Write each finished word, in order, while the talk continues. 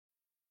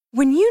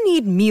When you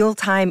need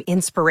mealtime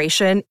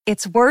inspiration,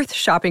 it's worth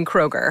shopping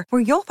Kroger,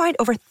 where you'll find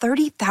over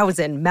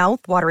 30,000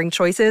 mouth-watering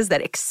choices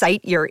that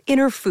excite your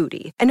inner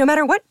foodie. And no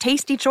matter what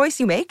tasty choice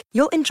you make,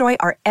 you'll enjoy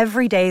our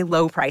everyday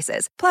low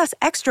prices, plus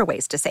extra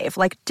ways to save,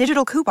 like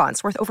digital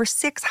coupons worth over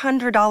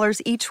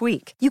 $600 each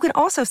week. You can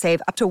also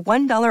save up to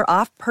 $1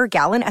 off per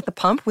gallon at the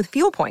pump with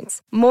fuel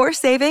points. More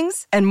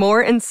savings and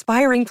more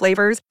inspiring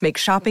flavors make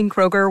shopping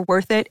Kroger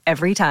worth it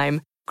every time.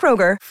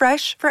 Kroger,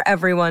 fresh for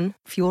everyone.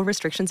 Fuel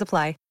restrictions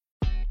apply.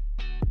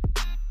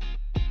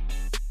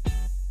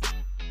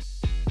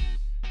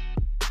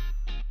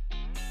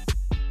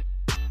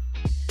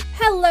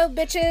 Hello,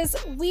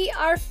 bitches. We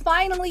are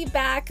finally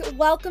back.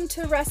 Welcome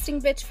to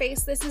Resting Bitch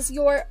Face. This is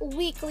your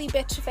weekly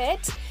bitch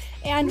fit,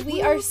 and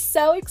we are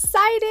so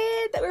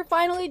excited that we're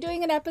finally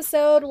doing an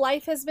episode.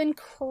 Life has been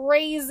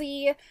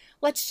crazy.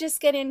 Let's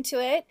just get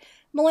into it.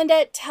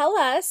 Melinda, tell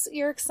us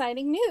your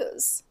exciting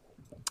news.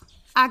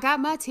 I got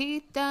my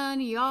teeth done,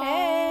 y'all.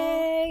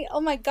 Hey.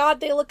 Oh my God,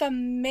 they look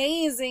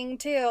amazing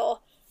too.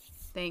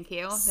 Thank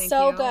you.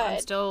 So good. I'm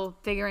still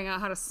figuring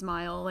out how to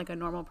smile like a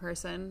normal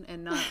person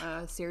and not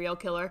a serial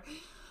killer.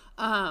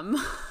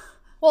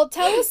 Well,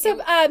 tell us,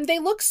 they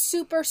look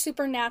super,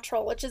 super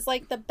natural, which is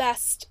like the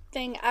best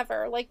thing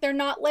ever. Like they're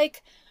not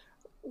like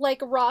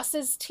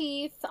Ross's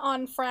teeth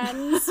on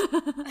Friends.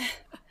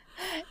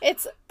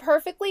 It's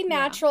perfectly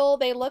natural.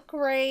 Yeah. They look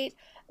great.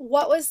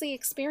 What was the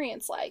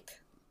experience like?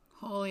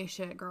 Holy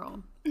shit,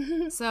 girl.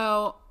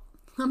 So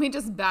let me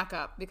just back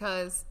up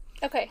because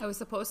okay. I was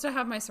supposed to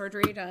have my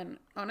surgery done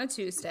on a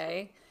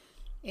Tuesday,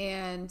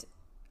 and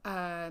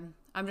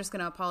I'm just going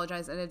to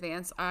apologize in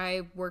advance.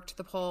 I worked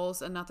the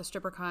poles and not the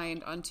stripper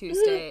kind on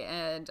Tuesday,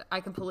 and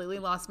I completely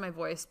lost my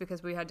voice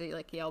because we had to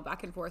like yell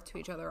back and forth to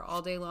each other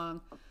all day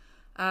long.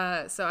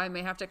 So I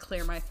may have to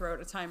clear my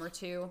throat a time or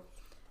two.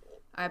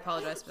 I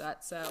apologize for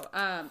that. So,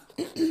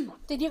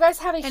 did you guys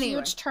have a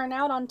huge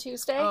turnout on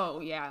Tuesday? Oh,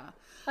 yeah.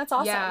 That's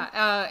awesome.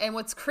 Yeah. And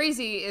what's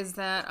crazy is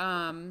that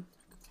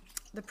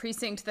the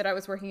precinct that I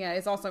was working at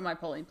is also my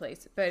polling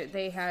place, but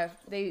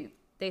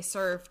they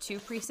serve 2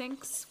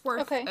 precincts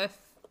worth of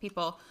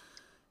people.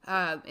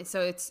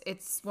 So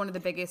it's one of the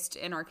biggest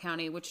in our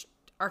county, which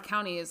our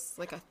county is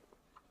like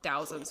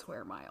 1,000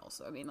 square miles.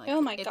 So I mean, like,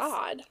 oh my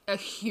God, a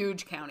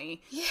huge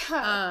county.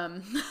 Yeah.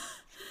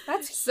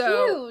 That's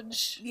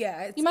huge.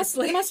 Yeah. You must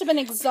have been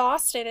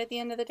exhausted at the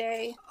end of the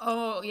day.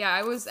 Oh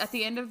yeah. At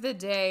the end of the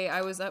day,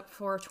 I was up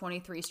for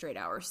 23 straight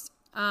hours.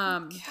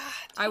 God,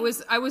 I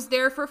was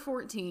there for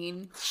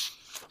 14.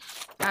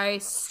 I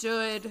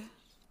stood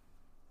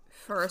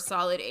for a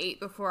solid 8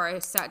 before I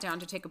sat down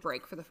to take a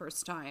break for the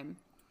first time.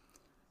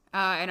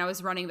 And I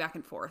was running back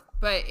and forth,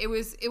 but it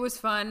was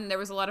fun. There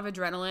was a lot of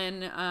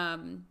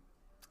adrenaline.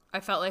 I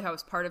felt like I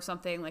was part of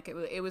something. Like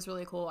it was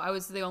really cool. I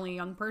was the only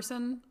young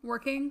person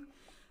working,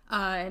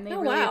 and they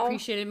really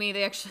appreciated me.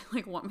 They actually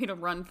like want me to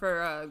run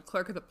for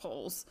clerk of the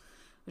polls,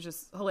 which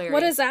is hilarious. What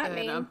does that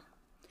mean?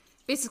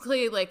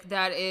 Basically, like,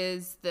 that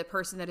is the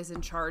person that is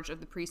in charge of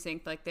the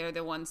precinct. Like, they're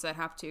the ones that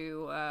have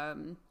to,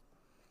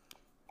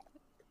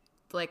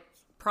 like,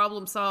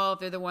 problem solve.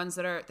 They're the ones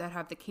that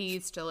have the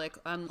keys to, like,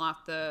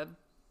 unlock the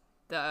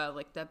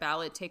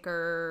ballot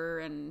taker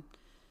and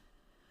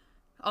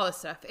all this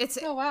stuff. It's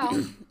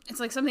it's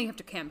like something you have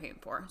to campaign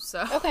for.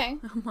 So okay,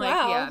 I'm like,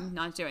 yeah, I'm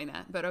not doing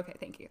that, but okay,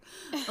 thank you.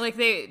 Like,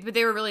 they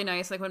were really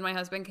nice. Like, when my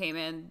husband came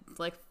in,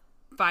 like,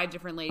 5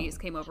 different ladies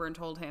came over and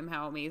told him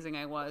how amazing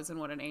I was and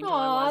what an angel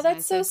I was.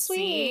 That's and I so said, sweet.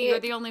 See, you're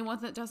the only one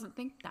that doesn't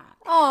think that.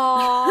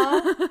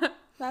 Aw,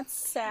 that's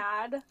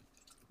sad.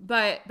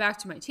 But back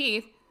to my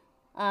teeth.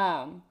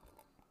 I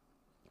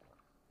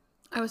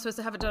was supposed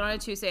to have it done on a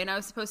Tuesday, and I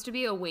was supposed to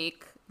be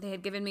awake. They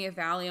had given me a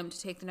Valium to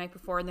take the night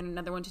before, and then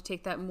another one to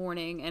take that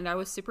morning, and I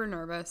was super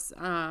nervous.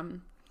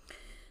 And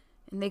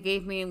they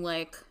gave me,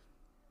 like,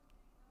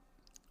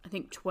 I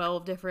think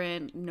 12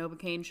 different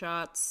Novocaine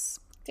shots.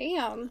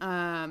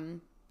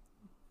 Damn.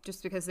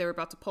 Just because they were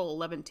about to pull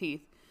 11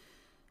 teeth.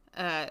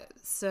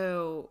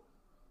 So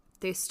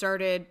they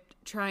started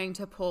trying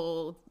to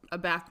pull a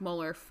back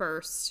molar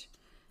first,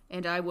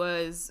 and I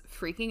was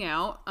freaking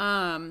out.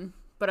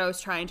 But I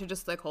was trying to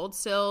just, like, hold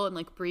still and,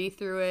 like, breathe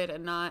through it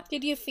and not...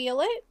 Did you feel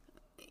it?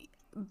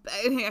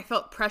 I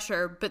felt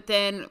pressure, but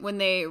then when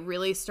they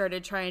really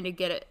started trying to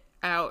get it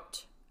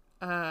out,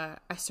 I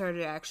started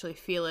to actually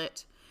feel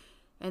it.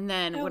 And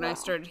then when I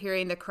started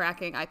hearing the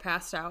cracking, I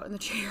passed out in the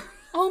chair.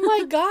 Oh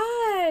my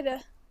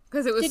God.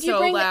 Because it was so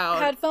loud. Did you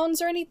bring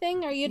headphones or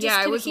anything? Or you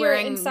just could hear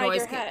it inside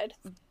your head?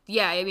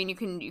 Yeah, I mean,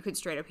 you could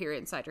straight up hear it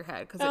inside your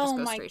head because it just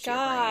goes straight to your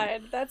brain. Oh my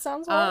God, that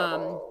sounds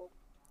horrible.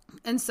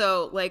 And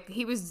so, like,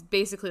 he was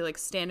basically, like,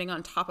 standing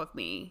on top of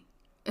me,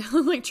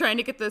 like, trying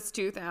to get this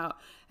tooth out.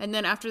 And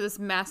then after this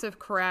massive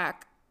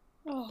crack,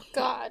 oh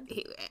God,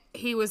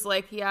 he was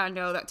like, yeah,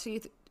 no, that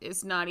tooth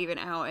is not even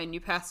out, and you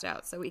passed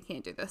out, so we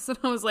can't do this. And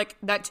I was like,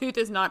 that tooth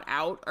is not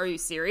out? Are you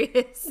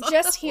serious?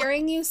 Just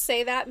hearing you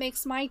say that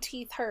makes my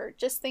teeth hurt,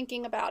 just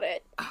thinking about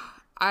it.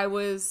 I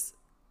was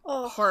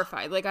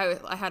horrified. Like,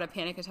 I had a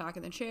panic attack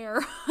in the chair.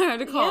 I had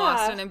to call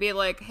Austin and be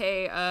like,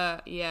 hey,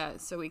 yeah,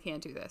 so we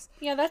can't do this.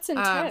 Yeah, that's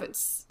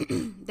intense.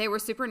 They were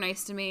super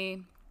nice to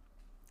me,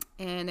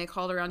 and they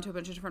called around to a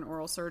bunch of different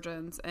oral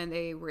surgeons, and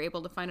they were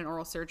able to find an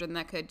oral surgeon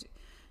that could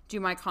do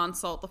my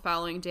consult the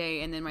following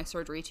day and then my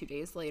surgery 2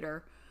 days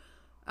later.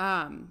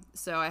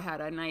 So I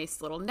had a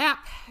nice little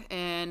nap,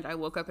 and I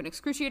woke up in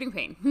excruciating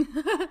pain.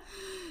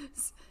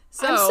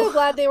 So, I'm so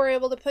glad they were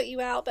able to put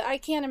you out, but I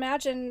can't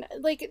imagine,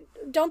 like,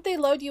 don't they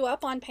load you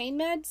up on pain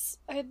meds?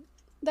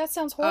 That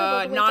sounds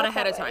horrible. To wake not up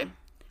ahead of that way. time.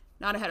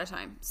 Not ahead of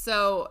time.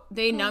 So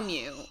they numb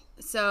you.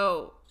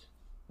 So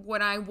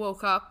when I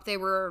woke up, they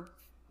were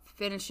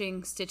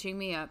finishing stitching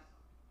me up.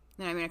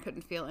 And I mean, I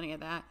couldn't feel any of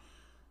that.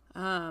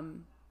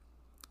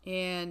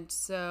 And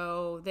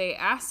so they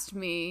asked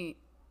me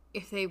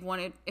if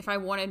I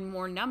wanted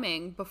more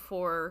numbing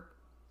before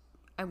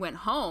I went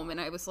home.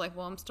 And I was like,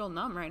 well, I'm still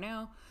numb right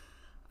now.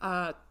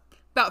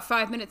 About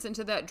 5 minutes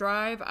into that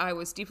drive, I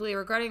was deeply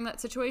regretting that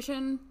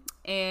situation,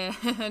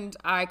 and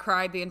I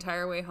cried the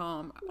entire way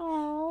home.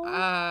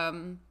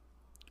 Aww.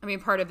 I mean,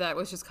 part of that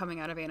was just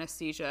coming out of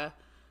anesthesia,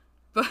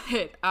 but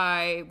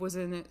I was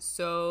in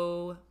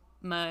so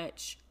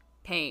much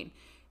pain.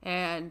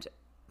 And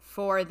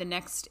for the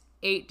next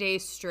 8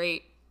 days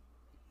straight,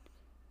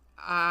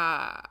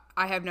 I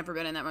have never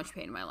been in that much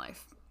pain in my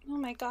life. Oh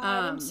my God,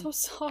 I'm so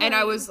sorry. And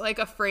I was like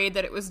afraid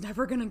that it was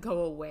never going to go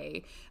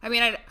away. I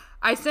mean,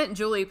 I sent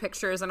Julie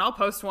pictures, and I'll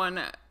post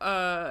one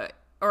or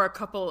a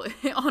couple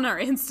on our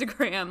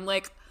Instagram.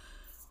 Like,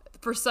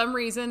 for some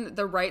reason,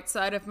 the right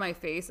side of my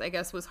face, I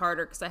guess, was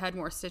harder because I had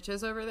more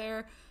stitches over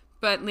there.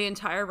 But the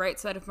entire right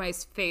side of my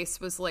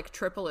face was like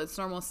triple its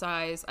normal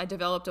size. I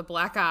developed a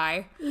black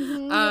eye.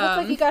 You look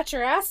like you got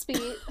your ass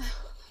beat.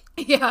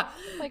 Yeah.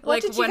 Like,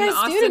 what did you guys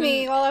do to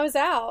me while I was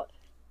out?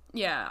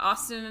 Yeah,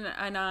 Austin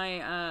and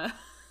I,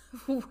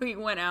 we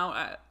went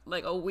out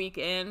like a week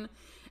in,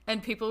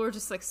 and people were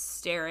just like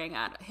staring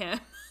at him.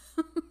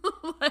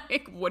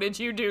 Like, what did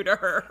you do to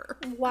her?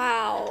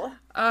 Wow.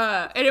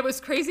 And it was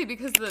crazy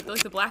because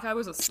the black eye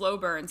was a slow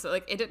burn, so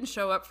like it didn't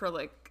show up for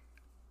like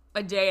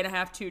a day and a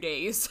half, 2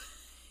 days,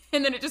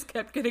 and then it just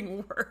kept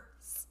getting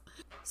worse.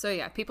 So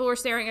yeah, people were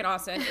staring at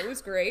Austin. It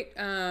was great.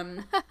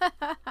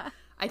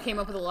 I came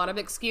up with a lot of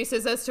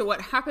excuses as to what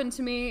happened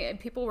to me, and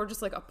people were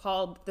just like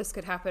appalled this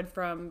could happen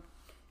from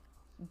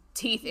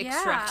teeth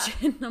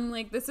extraction. I'm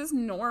like, this is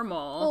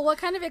normal. Well, what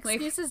kind of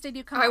excuses did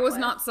you come up with? I was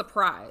not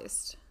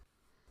surprised.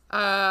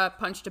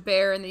 Punched a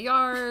bear in the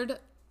yard.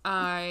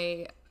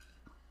 I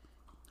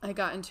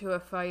got into a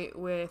fight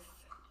with,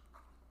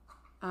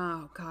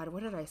 oh God,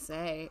 what did I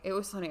say? It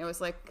was funny. I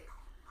was like,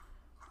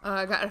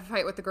 I got in a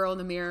fight with the girl in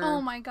the mirror. Oh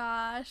my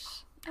gosh.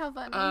 How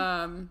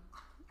funny.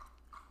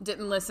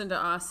 Didn't listen to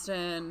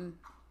Austin,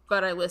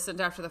 but I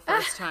listened after the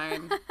first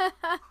time.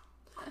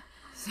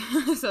 So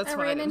that's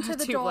why I didn't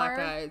have two black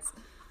eyes.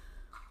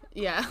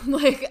 Yeah,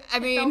 like, I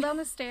mean, fell down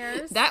the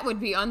stairs. That would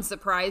be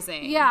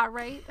unsurprising. Yeah,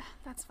 right?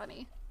 That's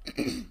funny.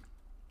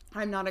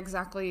 I'm not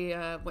exactly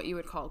what you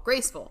would call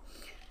graceful.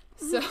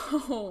 So,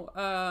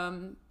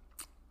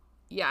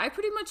 yeah, I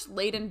pretty much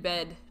laid in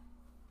bed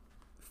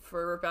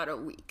for about a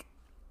week.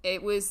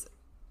 It was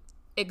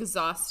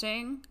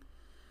exhausting.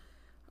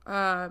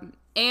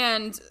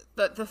 And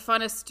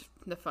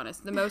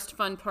the most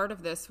fun part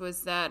of this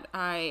was that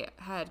I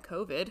had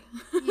COVID.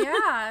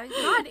 Yeah,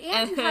 God,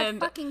 and you had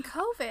fucking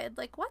COVID.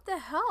 Like, what the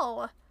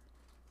hell?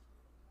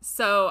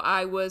 So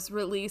I was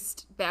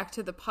released back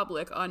to the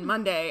public on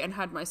Monday and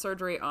had my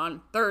surgery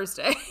on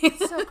Thursday.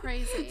 So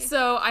crazy.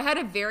 So I had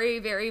a very,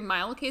 very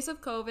mild case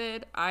of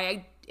COVID.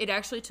 It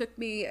actually took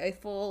me a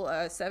full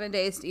 7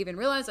 days to even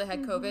realize I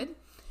had COVID,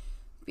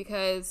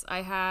 because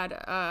I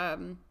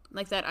had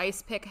like that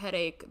ice pick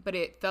headache, but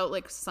it felt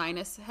like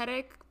sinus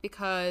headache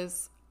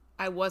because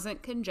I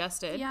wasn't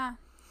congested. Yeah.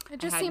 It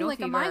just seemed like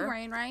fever. A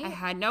migraine, right? I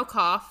had no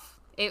cough.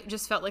 It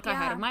just felt like I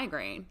had a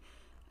migraine.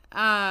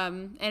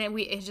 And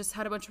it just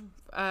had a bunch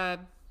of,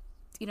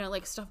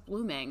 like stuff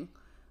blooming.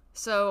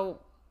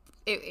 So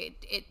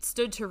it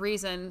stood to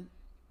reason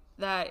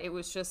that it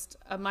was just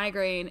a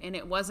migraine, and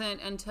it wasn't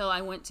until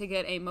I went to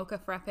get a mocha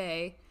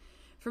frappe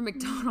from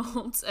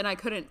McDonald's and I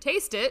couldn't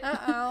taste it.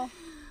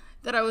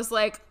 That I was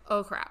like,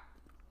 oh crap.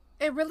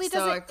 It really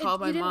doesn't. So I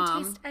called my mom.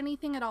 You didn't taste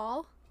anything at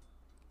all?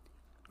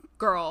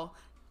 Girl,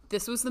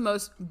 this was the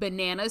most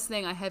bananas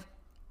thing I have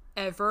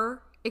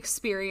ever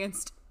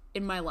experienced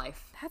in my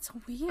life. That's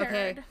weird.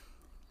 Okay.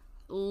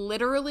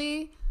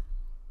 Literally,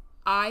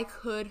 I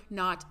could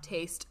not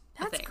taste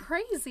a thing. That's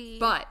crazy.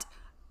 But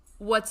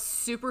what's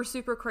super,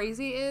 super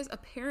crazy is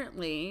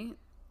apparently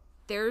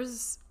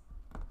there's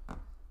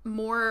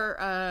more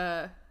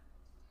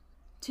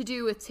to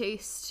do with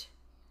taste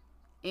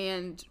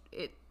and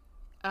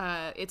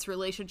its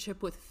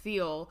relationship with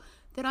feel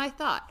than I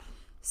thought.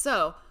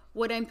 So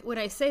when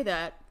I say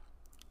that,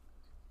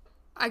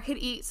 I could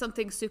eat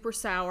something super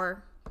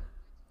sour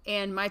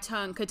and my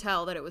tongue could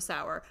tell that it was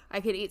sour. I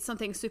could eat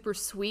something super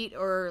sweet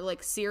or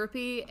like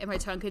syrupy and my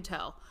tongue could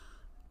tell.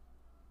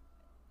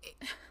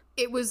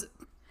 It was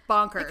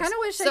bonkers. I kind of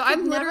wish so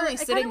I'm literally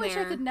sitting there. I wish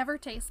I could never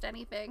taste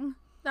anything.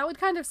 That would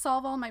kind of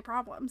solve all my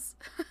problems.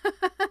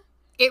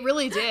 It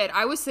really did.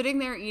 I was sitting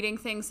there eating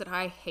things that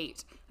I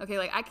hate. Okay,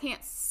 like I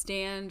can't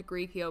stand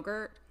Greek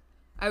yogurt.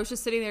 I was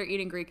just sitting there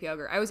eating Greek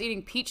yogurt. I was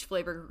eating peach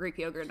flavored Greek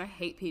yogurt, and I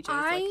hate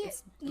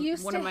peaches.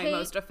 It's one of my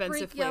most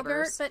offensive Greek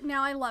yogurt, flavors. but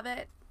now I love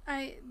it.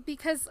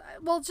 Because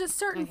just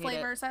certain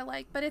flavors I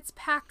like, but it's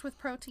packed with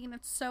protein.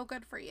 It's so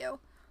good for you.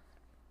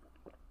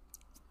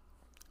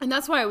 And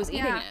that's why I was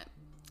eating it.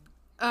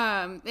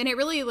 And it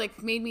really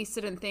like made me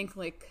sit and think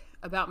like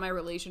about my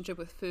relationship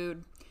with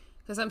food,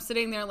 because I'm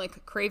sitting there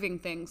like craving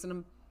things,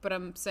 but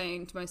I'm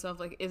saying to myself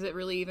like, is it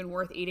really even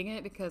worth eating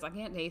it? Because I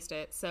can't taste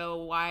it,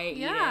 so why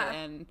eat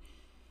it?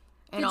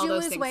 And all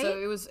those things. Weight? So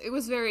it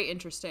was very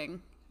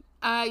interesting.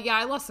 Yeah,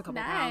 I lost a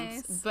couple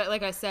pounds, but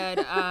like I said,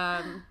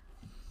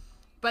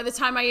 by the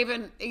time I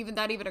even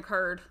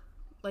occurred,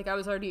 like I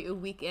was already a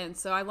week in,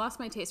 so I lost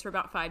my taste for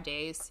about 5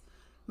 days.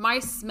 My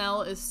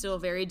smell is still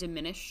very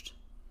diminished.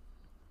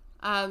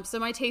 So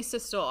my taste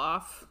is still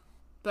off,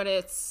 but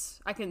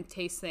I can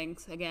taste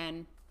things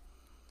again.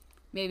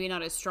 Maybe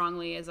not as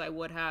strongly as I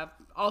would have.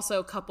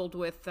 Also coupled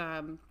with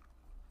having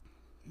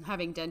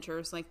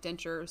dentures, like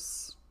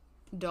dentures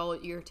dull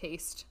your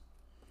taste.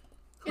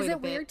 Is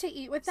it weird to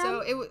eat with them?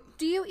 So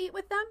do you eat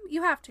with them?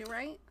 You have to,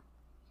 right?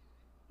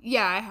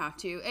 Yeah, I have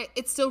to.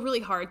 It's still really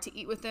hard to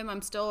eat with them.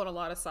 I'm still on a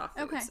lot of soft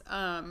foods. Okay.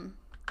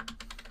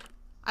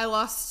 I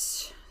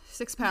lost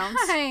 6 pounds.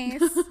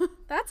 Nice.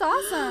 That's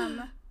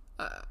awesome.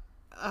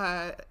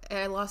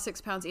 I lost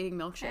 6 pounds eating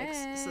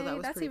milkshakes, so that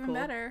was pretty cool. That's even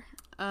better.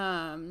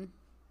 I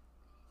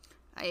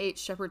ate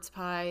shepherd's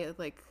pie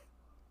like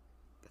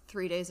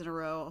 3 days in a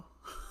row,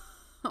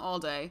 all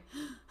day.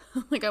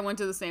 Like I went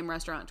to the same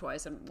restaurant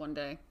twice in one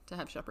day to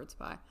have shepherd's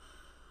pie.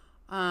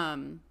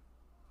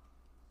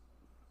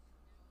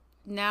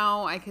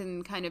 Now I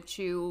can kind of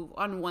chew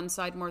on one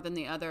side more than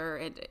the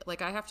other.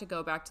 Like I have to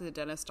go back to the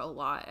dentist a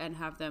lot and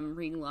have them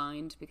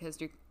relined because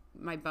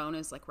my bone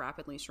is like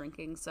rapidly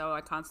shrinking. So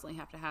I constantly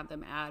have to have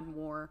them add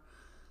more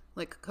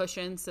like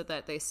cushions so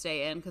that they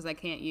stay in, because I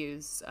can't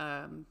use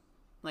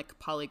like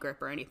Polygrip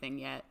or anything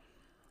yet.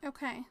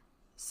 Okay.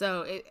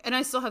 So and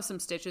I still have some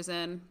stitches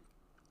in.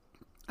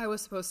 I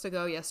was supposed to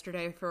go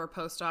yesterday for a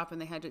post-op, and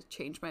they had to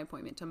change my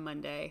appointment to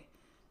Monday.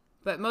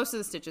 But most of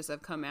the stitches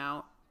have come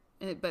out,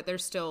 but they're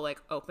still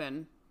like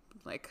open,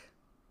 like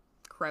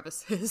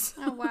crevices.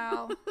 Oh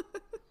wow.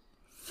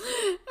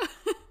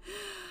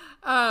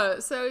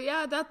 So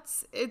yeah,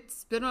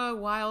 it's been a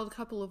wild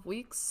couple of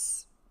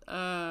weeks.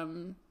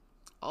 Also,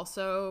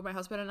 my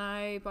husband and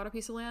I bought a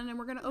piece of land, and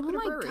we're going to open a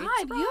brewery. Oh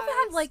my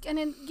God, Surprise!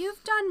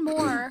 you've done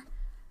more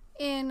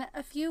in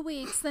a few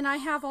weeks than I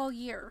have all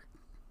year.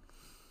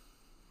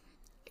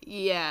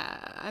 Yeah,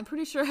 I'm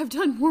pretty sure I've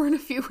done more in a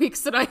few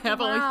weeks than I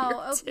have all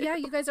year. Too. Yeah,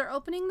 you guys are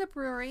opening the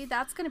brewery.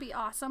 That's going to be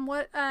awesome.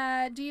 What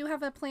do you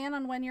have a plan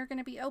on when you're going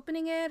to be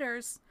opening it, or?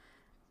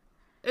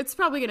 It's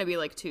probably going to be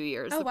like 2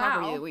 years. Oh, the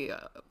property that we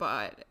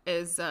bought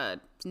is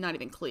not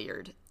even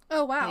cleared.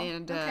 Oh wow!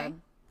 And okay.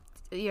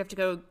 You have to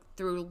go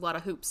through a lot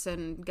of hoops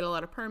and get a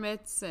lot of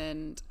permits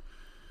and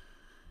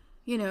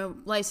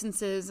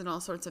licenses and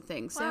all sorts of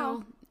things. Wow.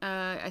 So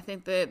I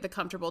think the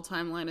comfortable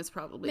timeline is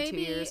probably 2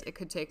 years. It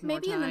could take more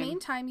time. Maybe in the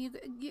meantime,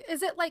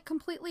 is it like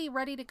completely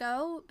ready to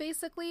go?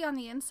 Basically, on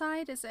the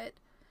inside,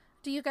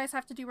 do you guys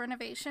have to do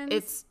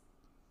renovations?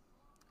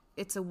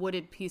 It's a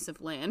wooded piece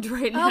of land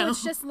right now. Oh,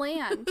 it's just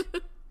land.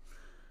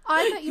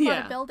 I thought you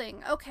bought a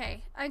building.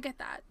 Okay, I get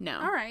that. No.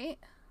 All right.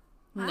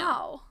 Wow.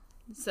 No.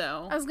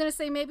 So I was gonna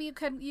say maybe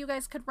you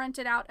guys could rent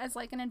it out as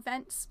like an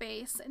event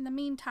space in the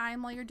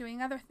meantime while you're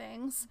doing other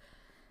things,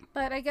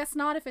 but I guess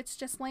not if it's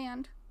just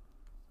land.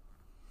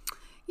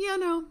 Yeah,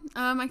 no.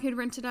 I could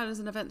rent it out as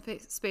an event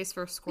space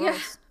for squirrels.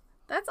 Yeah.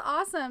 That's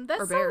awesome.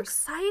 That's so bears.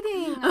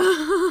 exciting.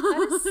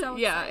 That is so exciting.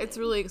 Yeah, it's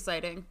really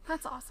exciting.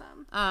 That's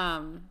awesome.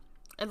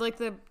 And like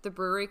the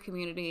brewery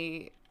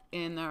community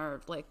in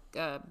our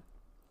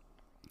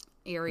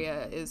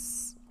area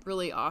is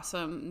really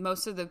awesome.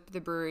 Most of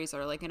the breweries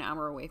are like an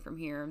hour away from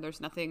here.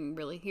 There's nothing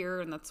really here,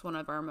 and that's one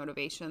of our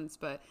motivations.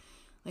 But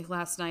like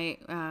last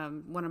night,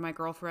 one of my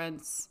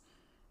girlfriends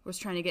was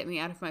trying to get me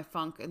out of my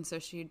funk, and so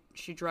she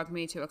drugged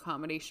me to a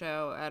comedy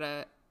show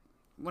at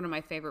one of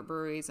my favorite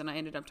breweries, and I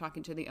ended up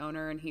talking to the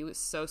owner, and he was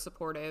so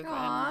supportive.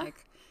 Aww. And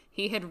like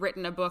he had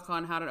written a book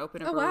on how to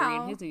open a brewery,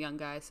 and he's a young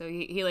guy, so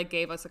he like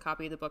gave us a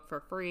copy of the book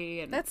for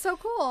free. And that's so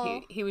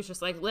cool. He was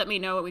just like, let me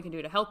know what we can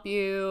do to help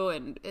you.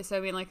 And so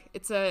I mean, like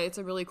it's a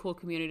really cool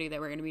community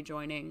that we're going to be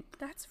joining.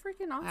 That's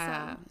freaking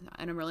awesome.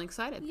 And I'm really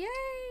excited. Yay!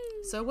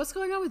 So what's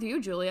going on with you,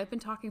 Julie? I've been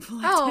talking for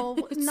like 10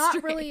 minutes not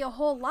straight. Really a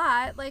whole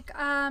lot. Like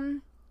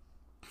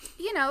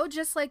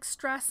just like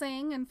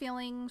stressing and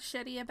feeling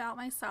shitty about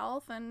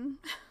myself and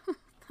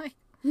like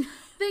the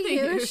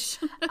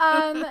usual.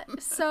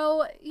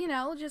 So,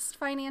 just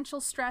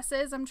financial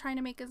stresses. I'm trying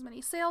to make as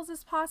many sales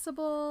as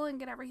possible and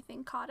get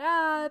everything caught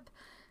up,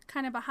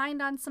 kind of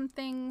behind on some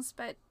things,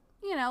 but,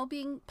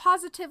 being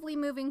positively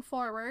moving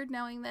forward,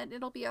 knowing that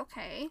it'll be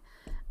okay.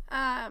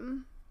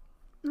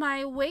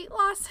 my weight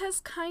loss has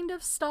kind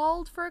of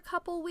stalled for a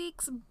couple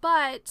weeks,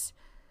 but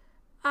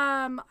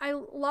I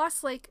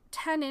lost like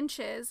 10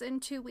 inches in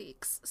 2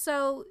 weeks.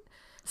 So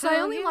I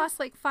only lost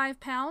like 5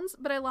 pounds,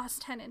 but I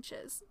lost 10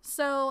 inches.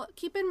 So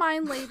keep in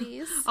mind,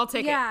 ladies. I'll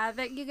take it. Yeah,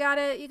 that you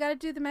gotta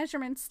do the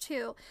measurements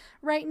too.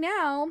 Right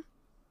now,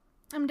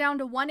 I'm down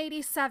to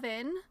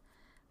 187,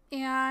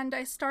 and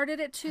I started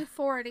at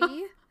 240.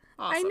 Awesome.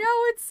 I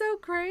know, it's so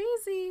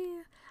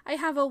crazy. I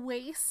have a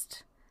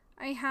waist.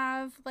 I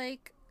have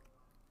like,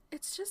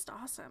 it's just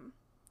awesome.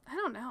 I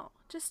don't know.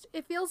 Just,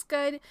 it feels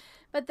good,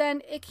 but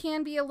then it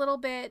can be a little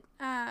bit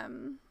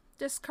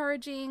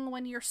discouraging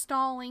when you're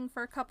stalling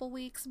for a couple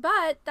weeks,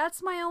 but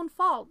that's my own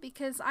fault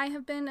because I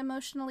have been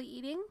emotionally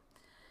eating,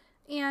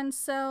 and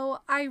so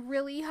I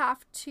really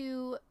have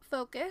to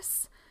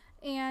focus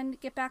and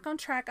get back on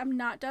track. I'm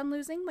not done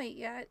losing weight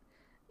yet,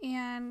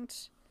 and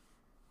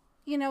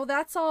you know,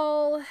 that's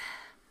all,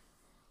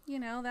 you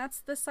know,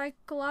 that's the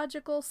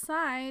psychological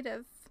side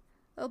of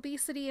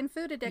obesity and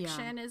food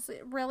addiction, is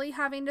really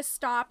having to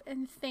stop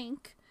and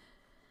think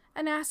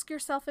and ask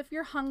yourself if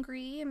you're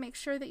hungry and make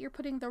sure that you're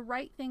putting the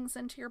right things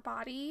into your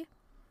body.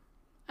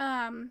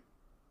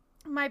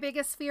 My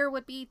biggest fear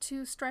would be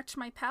to stretch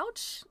my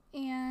pouch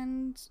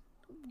and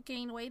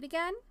gain weight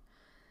again.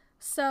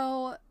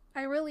 So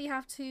I really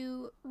have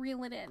to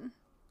reel it in.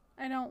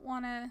 I don't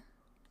want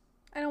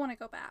to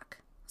go back.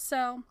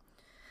 So,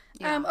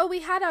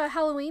 we had a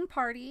Halloween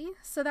party,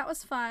 so that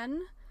was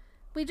fun.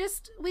 We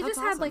just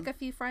had like a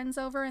few friends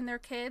over and their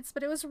kids,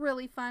 but it was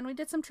really fun. We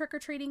did some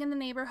trick-or-treating in the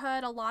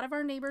neighborhood. A lot of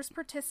our neighbors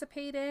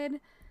participated,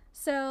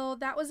 so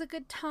that was a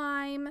good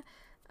time.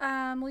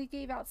 We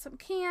gave out some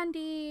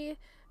candy.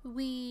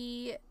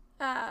 We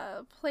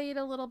played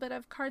a little bit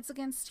of Cards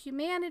Against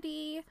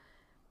Humanity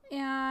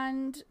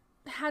and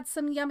had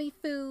some yummy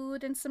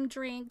food and some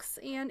drinks,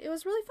 and it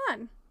was really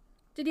fun.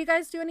 Did you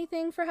guys do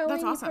anything for Halloween?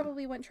 That's awesome. You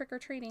probably went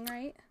trick-or-treating,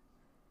 right?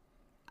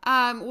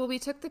 Well, we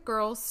took the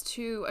girls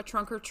to a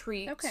trunk or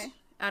treat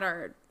at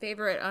our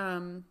favorite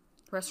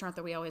restaurant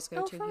that we always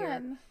go to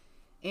here.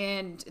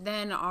 And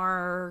then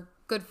our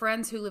good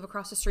friends who live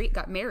across the street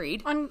got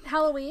married. On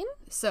Halloween?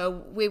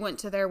 So we went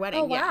to their wedding.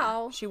 Oh,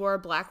 wow. Yeah. She wore a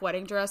black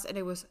wedding dress, and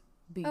it was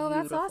beautiful. Oh,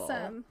 that's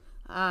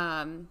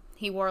awesome.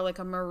 He wore like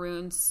a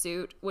maroon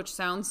suit, which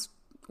sounds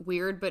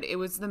weird, but it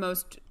was the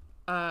most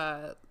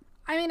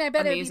I mean, I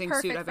bet amazing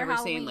it'd be suit perfect I've for ever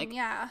Halloween. seen. Like,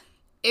 yeah.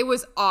 It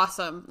was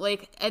awesome.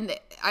 Like, and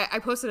I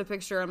posted a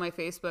picture on my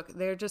Facebook.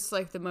 They're just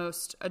like the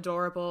most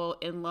adorable,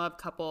 in love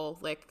couple.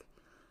 Like,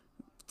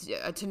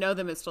 to know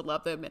them is to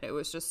love them, and it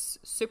was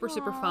just super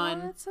fun.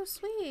 That's so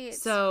sweet.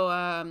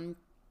 So,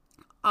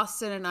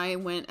 Austin and I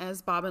went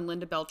as Bob and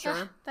Linda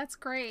Belcher. That's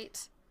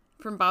great.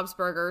 From Bob's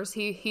Burgers.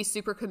 He's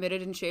super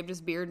committed and shaved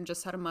his beard and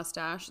just had a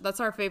mustache. That's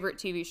our favorite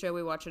TV show.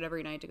 We watch it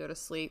every night to go to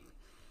sleep.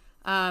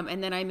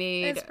 And then I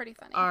made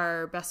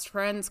our best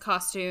friend's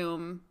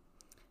costume.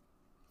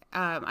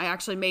 I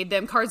actually made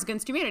them Cards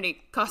Against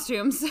Humanity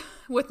costumes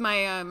with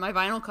my my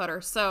vinyl cutter.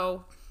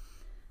 So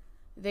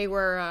they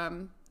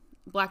were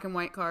black and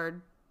white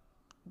card.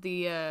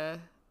 The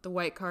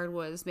white card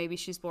was maybe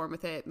she's born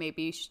with it,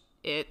 maybe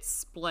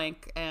it's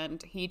blank,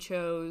 and he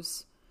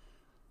chose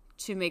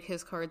to make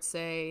his card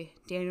say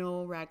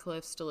Daniel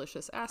Radcliffe's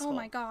delicious asshole. Oh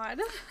my god.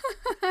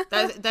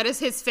 that is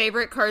his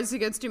favorite Cards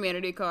Against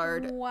Humanity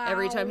card. Wow.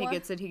 Every time he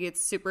gets it, he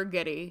gets super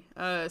giddy.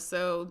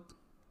 So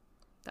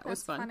that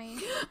was fun. Funny.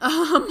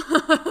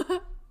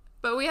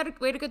 But we had a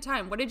good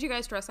time. What did you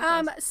guys dress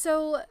up as?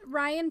 So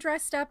Ryan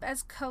dressed up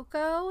as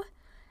Coco,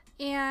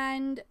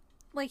 and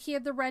like he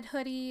had the red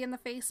hoodie and the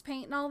face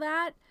paint and all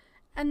that.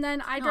 And then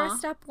I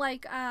dressed up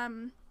like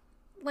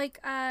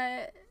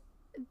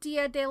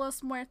Dia de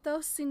los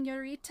Muertos,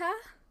 Señorita.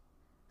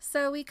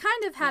 So we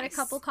kind of had a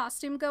couple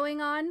costume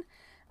going on.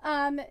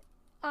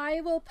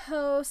 I will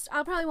post,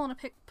 I'll probably want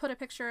to put a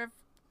picture of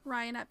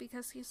Ryan up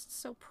because he's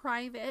so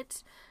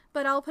private,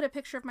 but I'll put a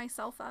picture of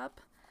myself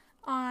up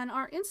on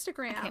our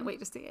Instagram. I can't wait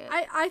to see it.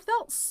 I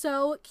felt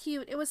so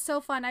cute. It was so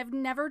fun. I've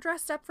never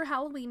dressed up for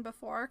Halloween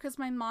before because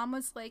my mom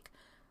was like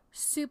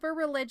super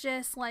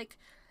religious, like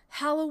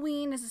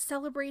Halloween is a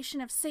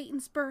celebration of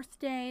Satan's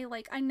birthday.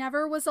 Like, I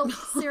never was,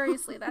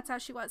 seriously, that's how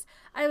she was.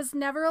 I was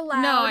never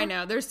allowed. No, I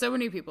know. There's so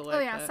many people like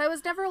that. So I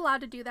was never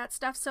allowed to do that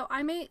stuff. So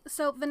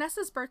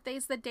Vanessa's birthday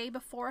is the day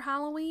before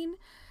Halloween.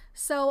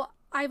 So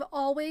I've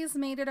always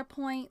made it a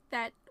point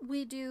that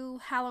we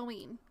do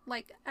Halloween,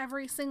 like,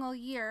 every single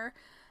year.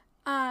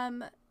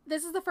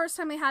 This is the first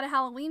time we had a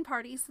Halloween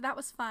party, so that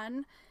was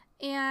fun.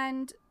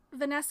 And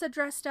Vanessa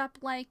dressed up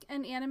like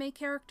an anime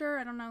character.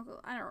 I don't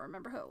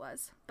remember who it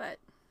was, but...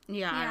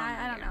 Yeah,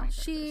 I don't know.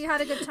 She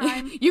had a good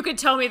time. You could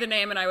tell me the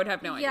name and I would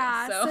have no idea.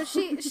 Yeah, so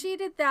she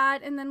did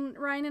that, and then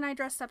Ryan and I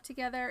dressed up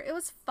together. It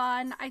was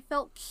fun. I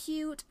felt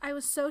cute. I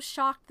was so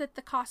shocked that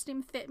the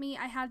costume fit me.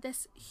 I had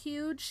this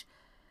huge...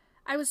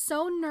 I was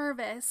so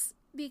nervous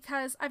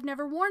because I've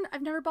never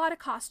bought a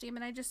costume,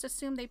 and I just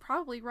assumed they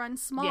probably run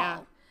small. Yeah.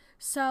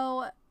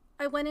 So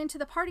I went into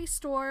the party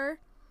store,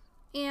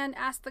 and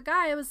asked the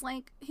guy. I was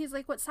like, he's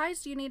like, what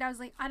size do you need? I was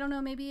like, I don't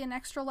know, maybe an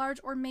extra large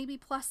or maybe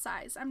plus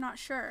size. I'm not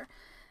sure.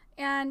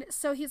 And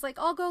so he's like,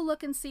 I'll go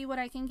look and see what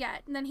I can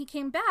get. And then he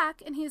came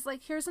back and he's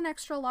like, here's an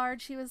extra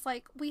large. He was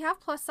like, we have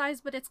plus size,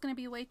 but it's going to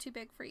be way too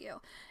big for you.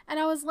 And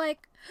I was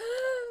like,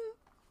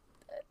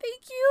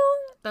 thank you.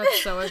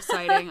 That's so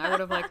exciting. I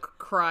would have like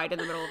cried in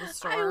the middle of the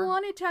store. I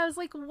wanted to. I was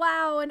like,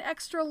 wow, an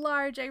extra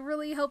large. I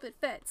really hope it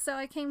fits. So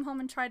I came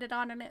home and tried it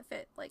on and it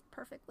fit like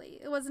perfectly.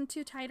 It wasn't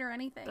too tight or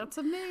anything. That's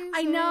amazing.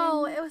 I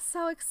know. It was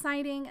so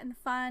exciting and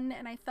fun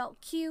and I felt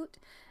cute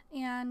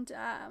and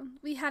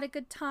we had a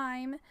good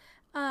time.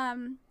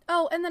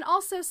 Oh, and then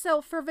also,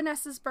 so for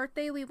Vanessa's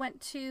birthday, we went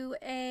to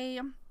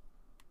a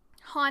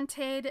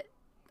haunted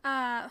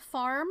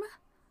farm.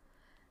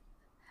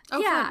 Oh,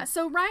 yeah, fun.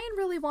 so Ryan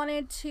really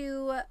wanted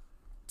to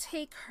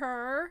take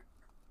her.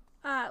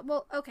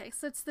 Well, okay,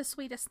 so it's the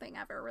sweetest thing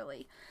ever,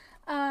 really.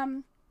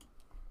 You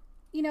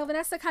know,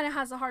 Vanessa kind of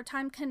has a hard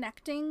time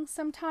connecting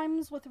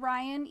sometimes with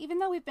Ryan, even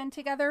though we've been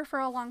together for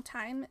a long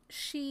time.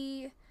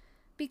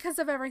 Because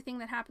of everything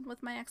that happened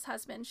with my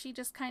ex-husband, she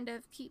just kind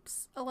of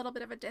keeps a little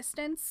bit of a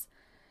distance.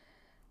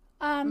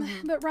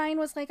 But Ryan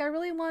was like, I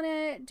really want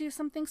to do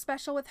something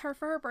special with her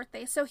for her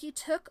birthday. So he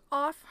took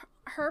off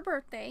her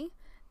birthday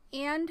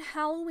and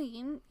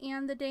Halloween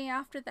and the day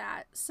after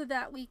that so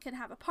that we could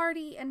have a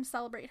party and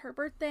celebrate her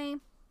birthday.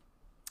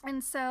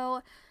 And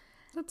so,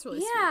 that's really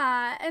sweet.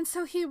 And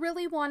so he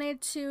really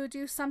wanted to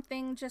do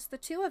something just the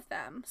two of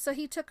them. So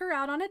he took her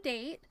out on a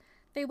date.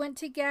 They went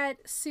to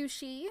get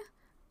sushi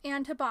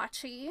and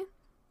hibachi,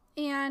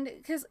 and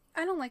because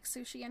I don't like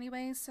sushi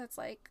anyways, so it's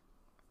like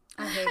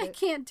I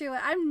can't do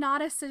it. I'm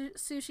not a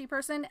sushi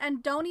person,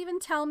 and don't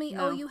even tell me,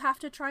 oh, you have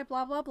to try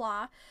blah blah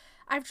blah.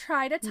 I've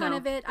tried a ton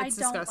of it. I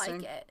don't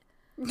disgusting. like it.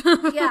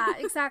 Yeah,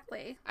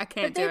 exactly. I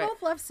can't do it. But they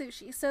both love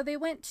sushi, so they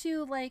went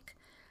to like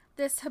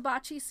this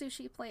hibachi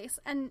sushi place,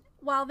 and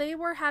while they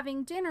were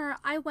having dinner,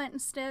 I went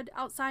and stood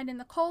outside in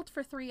the cold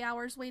for 3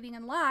 hours waiting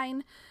in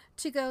line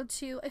to go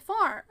to a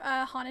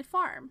haunted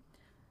farm.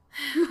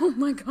 Oh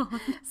my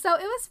god. So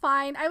it was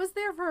fine. I was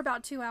there for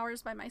about 2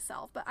 hours by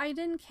myself, but I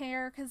didn't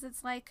care because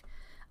it's like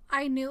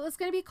I knew it was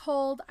going to be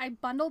cold. I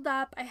bundled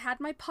up. I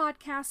had my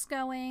podcast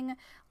going.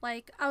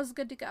 Like, I was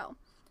good to go.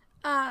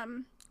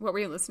 What were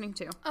you listening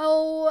to?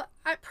 Oh,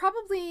 I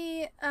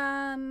probably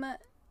 90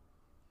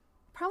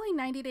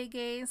 Day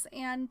Gaze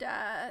and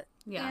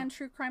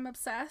True Crime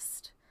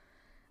Obsessed.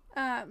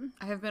 I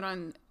have been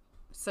on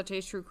such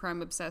a true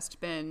crime obsessed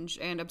binge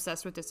and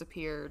obsessed with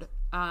Disappeared.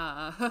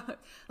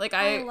 Like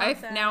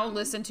I've now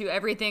listened to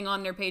everything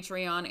on their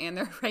Patreon and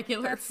their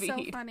regular feed.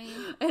 That's so funny.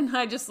 And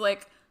I just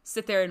like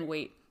sit there and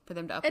wait for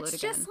them to upload again.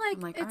 It's just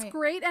like it's right,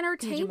 great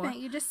entertainment.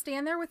 You just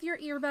stand there with your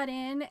earbud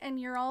in and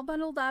you're all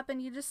bundled up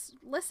and you just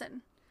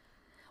listen.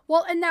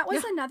 Well, and that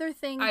was another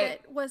thing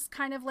that was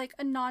kind of like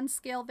a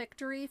non-scale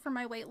victory for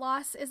my weight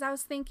loss is I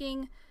was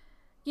thinking,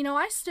 you know,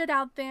 I stood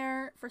out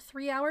there for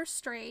 3 hours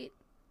straight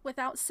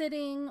without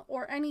sitting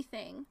or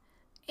anything.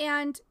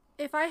 And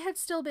if I had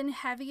still been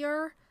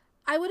heavier,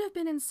 I would have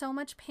been in so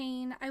much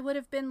pain. I would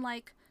have been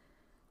like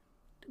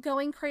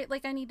going crazy,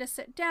 like I need to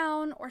sit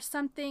down or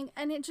something.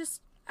 And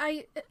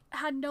I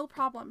had no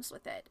problems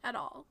with it at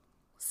all.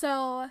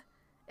 So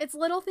it's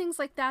little things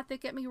like that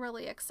that get me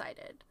really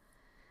excited.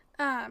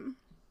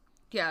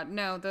 Yeah,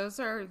 no, those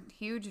are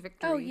huge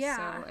victories. Oh,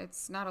 yeah. So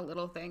it's not a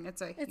little thing.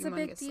 It's a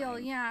big deal,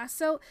 thing. yeah.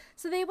 So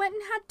they went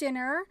and had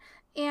dinner,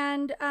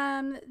 and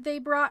they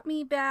brought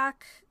me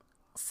back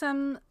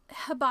some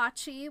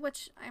hibachi,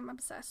 which I'm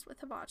obsessed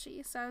with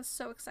hibachi, so I was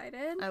so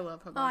excited. I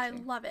love hibachi. Oh, I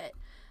love it.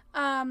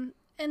 And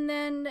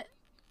then...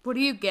 What do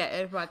you get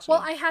at hibachi?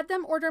 Well, I had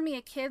them order me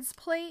a kid's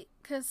plate,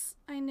 because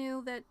I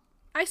knew that...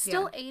 I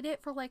still ate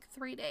it for like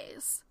 3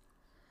 days.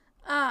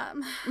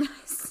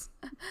 Nice.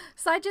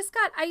 So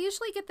I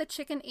usually get the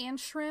chicken and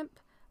shrimp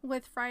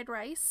with fried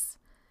rice.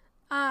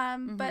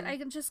 But I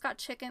just got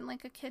chicken,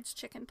 like a kid's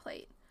chicken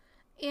plate.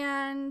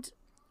 And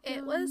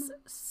it was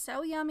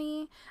so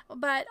yummy.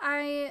 But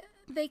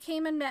they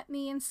came and met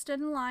me and stood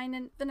in line,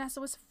 and Vanessa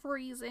was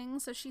freezing,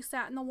 so she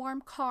sat in the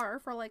warm car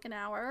for like an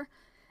hour.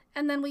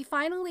 And then we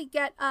finally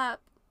get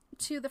up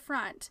to the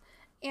front.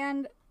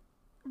 And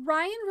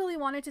Ryan really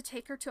wanted to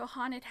take her to a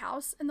haunted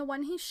house, and the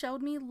one he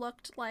showed me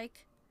looked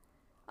like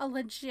a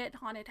legit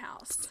haunted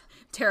house.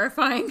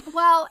 Terrifying.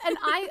 Well, and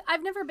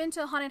I've never been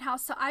to a haunted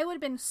house, so I would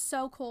have been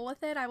so cool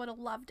with it. I would have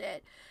loved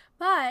it.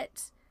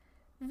 But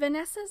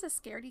Vanessa's a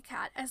scaredy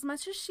cat. As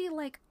much as she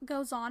like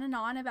goes on and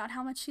on about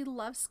how much she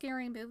loves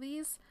scary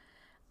movies,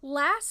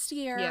 last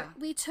year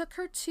we took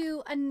her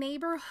to a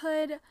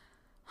neighborhood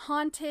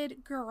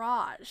haunted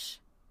garage.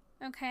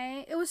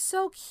 Okay? It was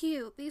so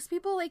cute. These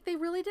people, like, they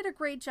really did a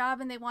great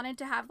job, and they wanted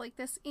to have like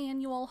this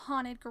annual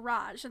haunted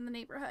garage in the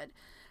neighborhood.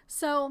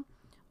 So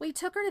we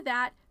took her to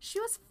that. She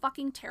was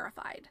fucking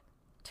terrified.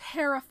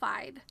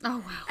 Terrified.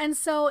 Oh, wow. And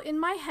so in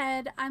my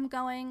head, I'm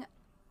going,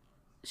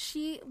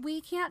 we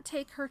can't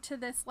take her to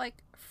this,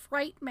 like,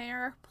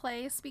 frightmare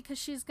place because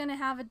she's going to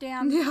have a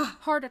damn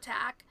heart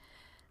attack.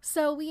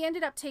 So we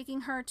ended up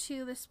taking her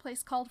to this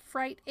place called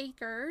Fright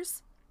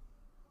Acres.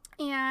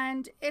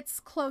 And it's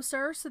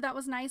closer, so that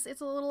was nice. It's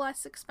a little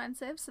less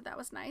expensive, so that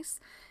was nice.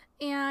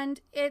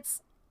 And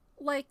it's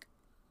like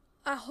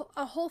a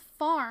whole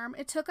farm.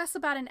 It took us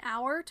about an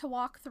hour to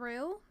walk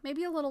through,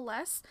 maybe a little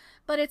less,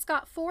 but it's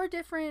got 4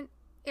 different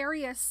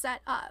areas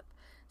set up,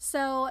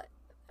 so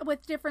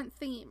with different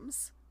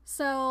themes.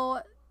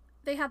 So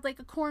they had like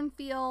a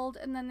cornfield,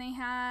 and then they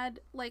had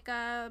like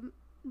a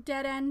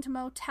dead-end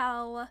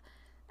motel,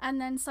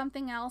 and then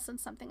something else and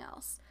something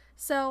else.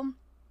 So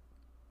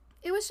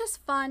it was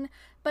just fun,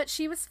 but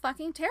she was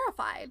fucking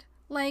terrified.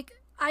 Like,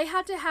 I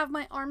had to have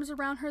my arms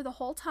around her the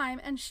whole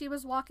time, and she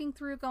was walking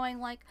through going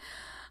like,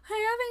 I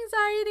have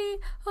anxiety.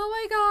 Oh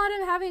my God,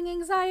 I'm having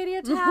anxiety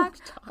attack.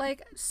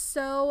 Like,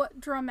 so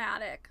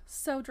dramatic.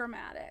 So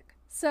dramatic.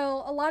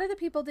 So a lot of the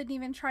people didn't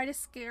even try to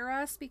scare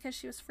us because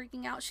she was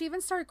freaking out. She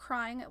even started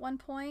crying at one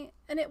point,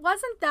 and it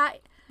wasn't that...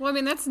 Well, I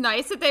mean, that's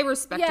nice that they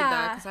respected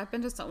that, because I've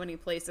been to so many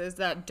places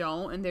that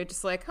don't, and they're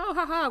just like, oh,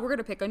 haha, we're going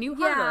to pick on you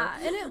harder.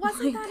 Yeah, and it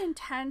wasn't that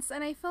intense,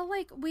 and I feel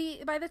like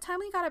by the time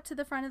we got up to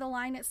the front of the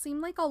line, it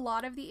seemed like a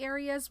lot of the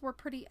areas were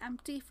pretty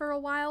empty for a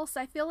while, so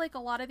I feel like a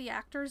lot of the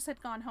actors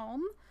had gone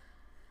home.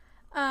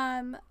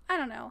 I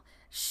don't know.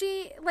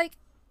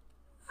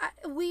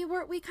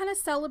 We kind of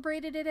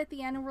celebrated it at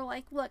the end, and we're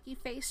like, look, you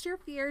faced your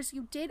fears,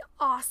 you did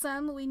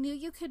awesome, we knew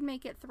you could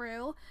make it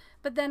through.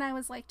 But then I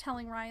was like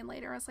telling Ryan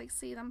later, I was like,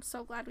 see, I'm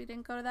so glad we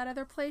didn't go to that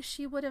other place.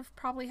 She would have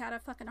probably had a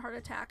fucking heart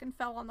attack and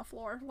fell on the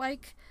floor.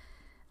 Like,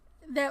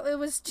 that it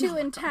was too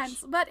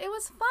intense. But it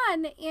was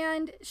fun,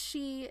 and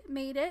she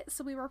made it,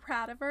 so we were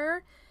proud of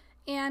her,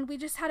 and we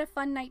just had a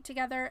fun night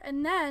together.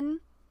 And then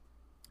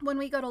when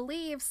we go to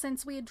leave,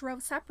 since we had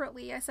drove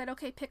separately, I said,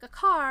 okay, pick a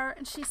car,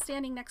 and she's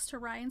standing next to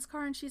Ryan's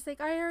car, and she's like,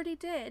 I already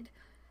did.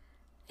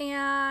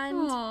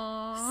 And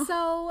Aww.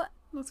 so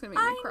That's gonna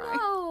make me cry.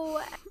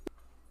 know.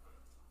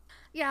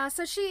 Yeah,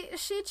 so she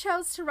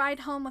chose to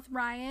ride home with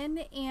Ryan,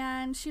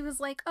 and she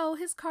was like, oh,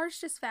 his car's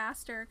just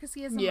faster because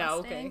he has a Mustang.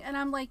 Okay. And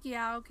I'm like,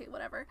 yeah, okay,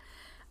 whatever.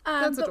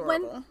 That's but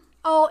adorable.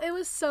 It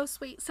was so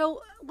sweet.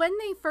 So when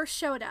they first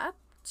showed up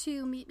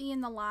to meet me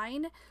in the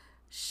line,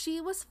 she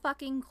was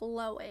fucking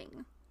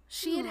glowing.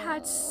 She had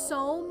had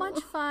so much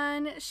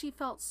fun. She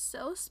felt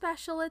so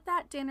special at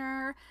that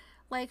dinner.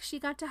 Like, she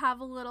got to have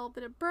a little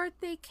bit of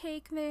birthday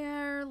cake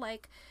there.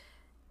 Like,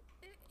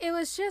 it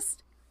was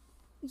just...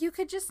 You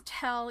could just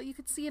tell, you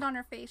could see it on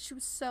her face. She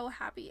was so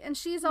happy. And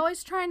she's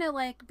always trying to,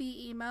 like,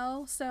 be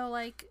emo. So,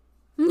 like,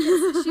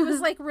 she was,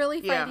 like,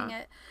 really fighting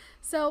it.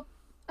 So,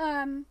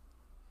 and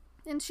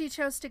she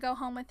chose to go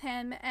home with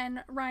him.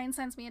 And Ryan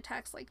sends me a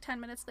text, like,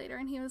 10 minutes later.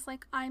 And he was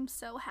like, I'm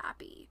so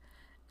happy.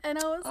 And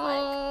I was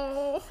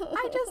like,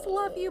 I just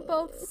love you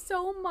both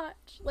so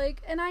much.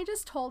 Like, and I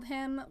just told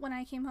him when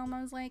I came home,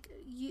 I was like,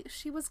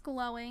 she was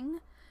glowing.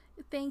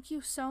 Thank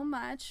you so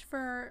much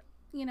for...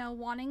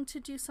 wanting to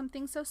do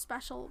something so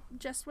special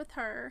just with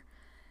her.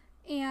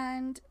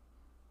 And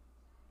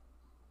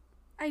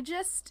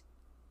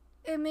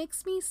it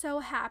makes me so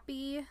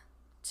happy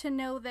to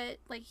know that,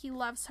 like, he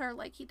loves her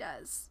like he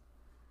does.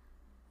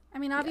 I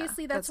mean,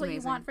 obviously that's what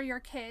amazing. You want for your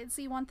kids.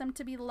 You want them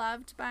to be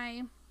loved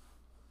by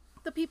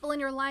the people in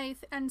your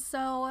life. And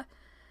so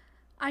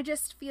I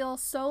just feel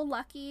so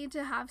lucky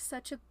to have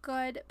such a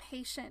good,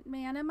 patient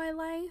man in my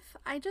life.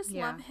 I just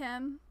love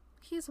him.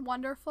 He's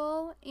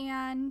wonderful.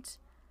 And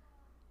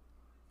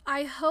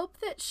I hope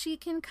that she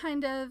can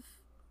kind of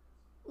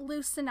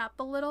loosen up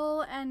a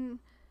little and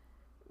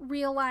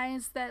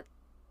realize that,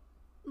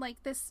 like,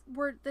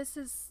 we're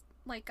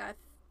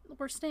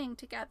staying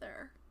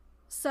together.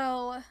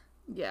 So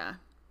yeah,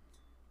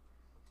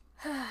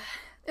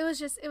 it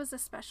was a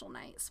special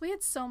night. So we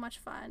had so much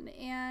fun,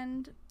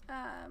 and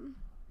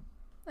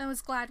I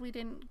was glad we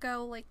didn't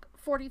go like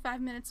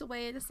 45 minutes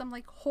away to some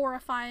like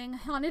horrifying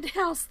haunted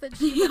house that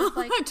she was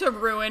like to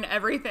ruin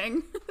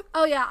everything.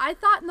 Oh yeah, I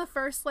thought in the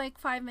first like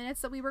 5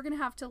 minutes that we were gonna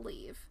have to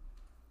leave,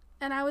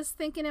 and I was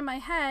thinking in my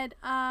head,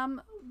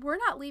 we're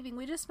not leaving.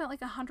 We just spent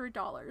like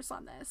 $100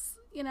 on this,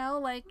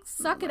 like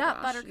suck it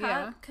up,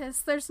 Buttercup,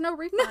 because there's no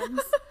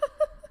refunds.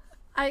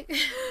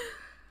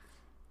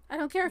 I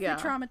don't care if you're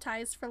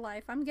traumatized for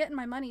life. I'm getting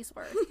my money's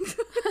worth.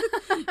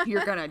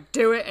 You're gonna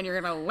do it, and you're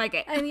gonna like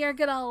it. And you're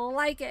gonna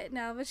like it.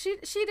 No, but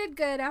she did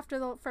good after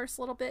the first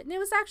little bit, and it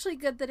was actually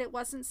good that it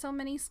wasn't so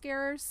many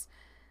scares.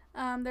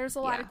 There's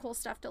a lot of cool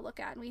stuff to look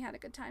at, and we had a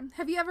good time.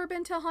 Have you ever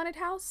been to a haunted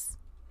house?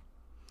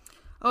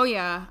 Oh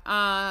yeah,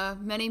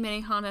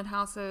 many haunted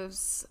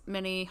houses,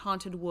 many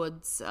haunted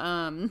woods.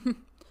 I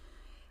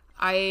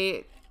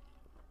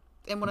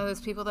am one of those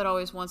people that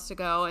always wants to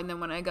go, and then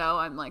when I go,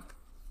 I'm like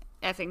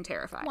effing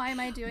terrified. Why am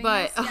I doing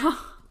this? Yeah.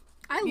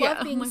 I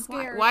love being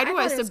scared. Why do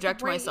I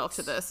subject myself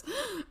to this?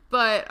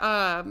 But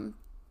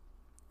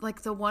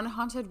like the one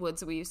haunted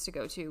woods we used to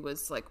go to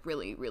was like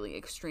really, really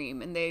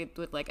extreme, and they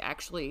would like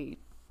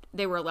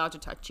they were allowed to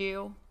touch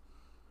you.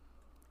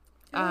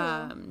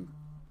 And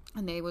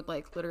they would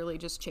like literally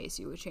just chase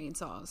you with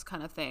chainsaws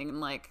kind of thing,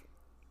 and like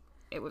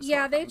it was Yeah,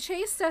 horrifying. they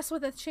chased us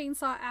with a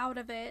chainsaw out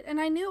of it, and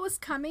I knew it was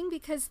coming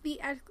because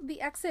the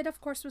exit, of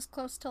course, was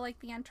close to like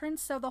the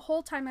entrance. So the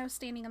whole time I was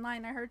standing in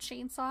line, I heard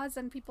chainsaws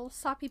and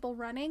saw people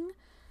running.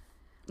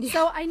 Yeah.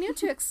 So I knew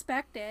to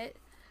expect it.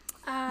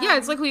 Yeah,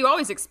 it's like we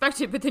always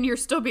expect it, but then you're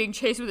still being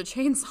chased with a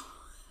chainsaw.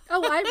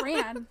 Oh, I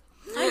ran.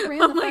 I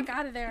ran the fuck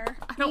out of there.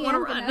 I don't want to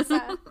run.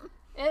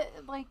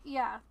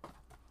 Yeah.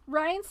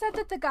 Ryan said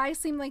that the guy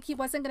seemed like he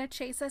wasn't going to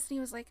chase us, and he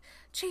was like,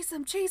 chase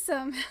him.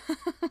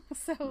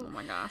 So, oh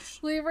my gosh.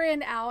 We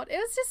ran out. It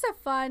was just a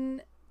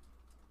fun...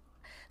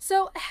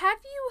 So, have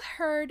you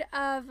heard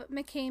of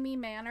McCamey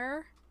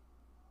Manor?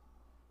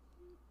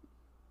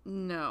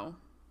 No.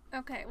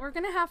 Okay, we're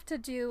going to have to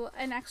do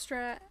an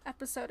extra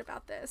episode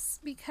about this,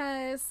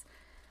 because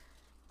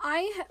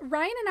Ryan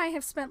and I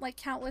have spent like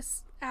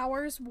countless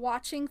hours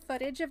watching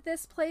footage of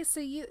this place,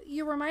 so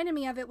you reminded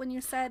me of it when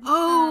you said...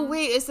 Oh,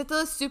 wait, is it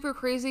the super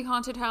crazy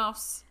haunted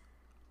house?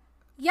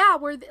 Yeah,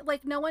 where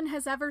like no one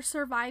has ever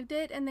survived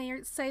it, and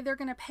they say they're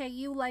going to pay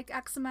you like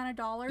X amount of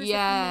dollars if you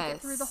make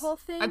it through the whole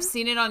thing. I've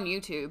seen it on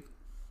YouTube.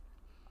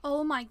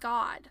 Oh my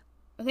god.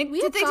 I think,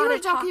 did they do a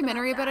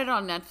documentary about it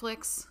on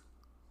Netflix?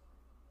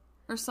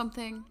 Or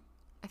something?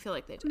 I feel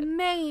like they did.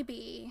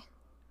 Maybe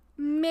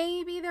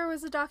there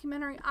was a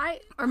documentary.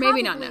 Or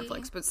maybe not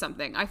Netflix, but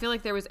something. I feel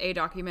like there was a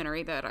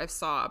documentary that I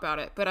saw about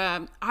it. But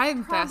I'm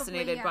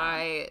fascinated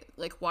by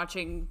like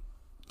watching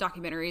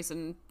documentaries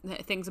and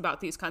things about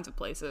these kinds of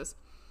places.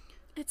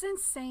 It's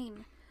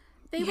insane.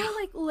 They will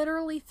like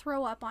literally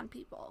throw up on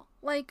people.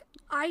 Like,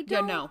 I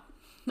don't... Yeah, no.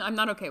 I'm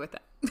not okay with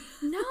that.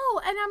 No,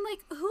 and I'm like,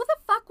 who the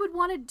fuck would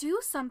want to do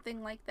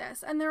something like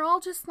this? And they're all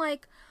just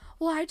like,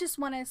 well, I just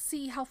want to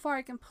see how far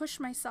I can push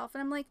myself.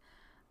 And I'm like,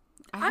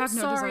 I have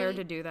no desire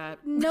to do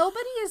that.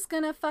 Nobody is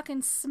gonna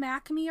fucking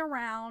smack me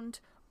around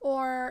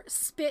or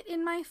spit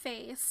in my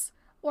face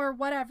or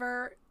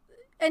whatever.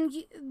 And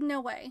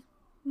no way.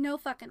 No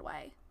fucking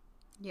way.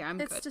 Yeah, I'm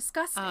good. It's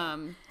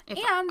disgusting. If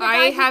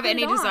I have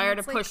any desire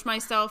to push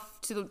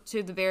myself to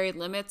the very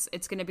limits,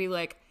 it's going to be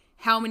like,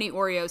 how many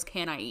Oreos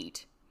can I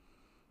eat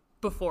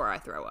before I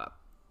throw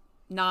up?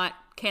 Not,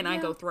 can I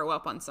go throw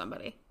up on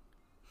somebody?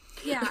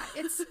 Yeah,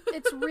 it's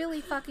really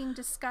fucking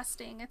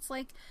disgusting. It's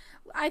like,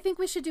 I think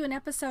we should do an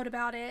episode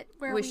about it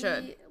where we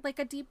should like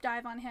a deep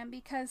dive on him,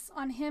 because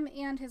on him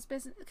and his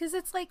business, because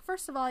it's like,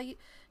 first of all, he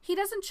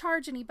doesn't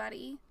charge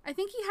anybody. I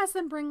think he has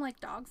them bring like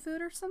dog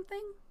food or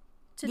something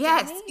to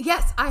donate.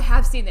 Yes, I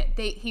have seen it.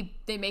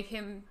 They make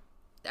him,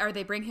 or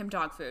they bring him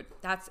dog food.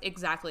 That's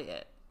exactly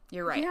it.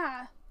 You're right.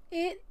 Yeah,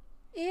 it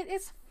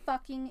is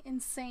fucking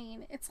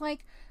insane. It's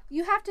like,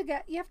 you have to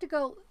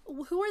go,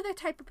 who are the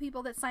type of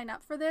people that sign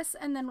up for this,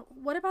 and then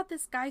what about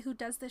this guy who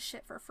does this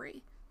shit for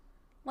free?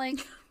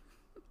 Like,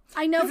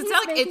 I know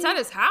it's at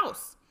his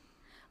house.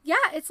 Yeah,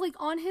 it's like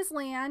on his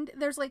land.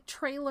 There's like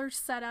trailers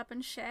set up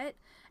and shit,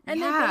 and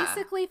they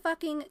basically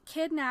fucking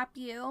kidnap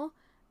you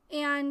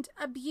and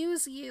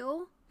abuse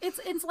you.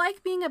 It's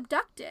like being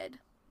abducted.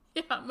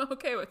 Yeah, I'm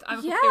okay with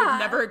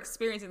never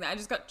experiencing that. I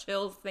just got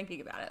chills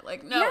thinking about it.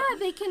 Like, no. Yeah,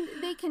 they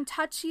can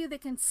touch you, they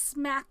can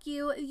smack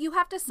you. You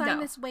have to sign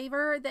this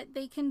waiver that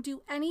they can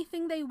do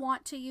anything they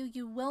want to you.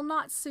 You will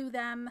not sue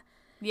them.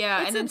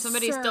 Yeah, and then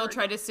somebody still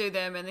tried to sue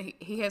them, and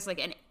he has like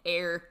an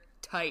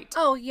airtight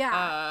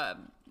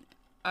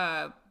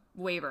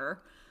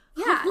waiver.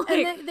 Yeah, like,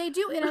 and they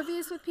do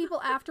interviews with people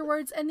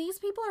afterwards, and these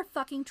people are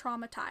fucking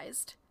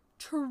traumatized.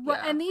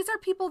 And these are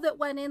people that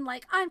went in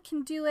like, I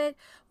can do it,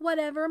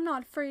 whatever, I'm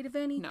not afraid of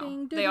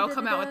anything. No, they all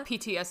come out with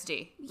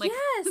PTSD. Like,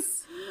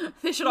 yes.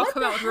 They should all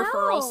come out with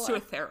referrals to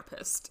a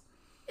therapist.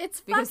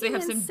 It's because they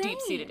have some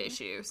deep-seated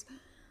issues.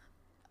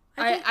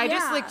 I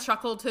just like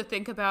chuckled to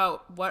think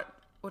about what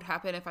would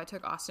happen if I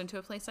took Austin to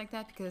a place like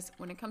that, because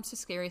when it comes to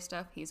scary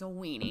stuff, he's a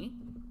weenie.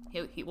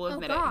 He will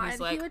admit it. He's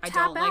like, I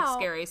don't like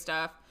scary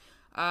stuff.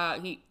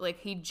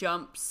 He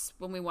jumps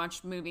when we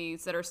watch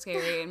movies that are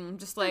scary, and I'm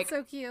just like, that's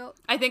so cute.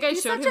 I think I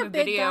showed him a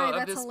video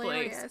of this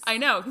hilarious. place. I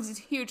know, because he's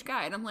a huge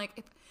guy, and I'm like,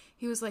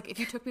 if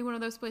you took me one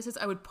of those places,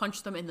 I would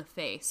punch them in the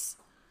face.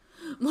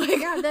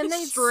 Like, then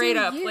they'd straight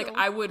sue up, you. like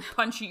I would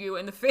punch you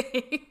in the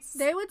face.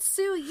 They would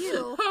sue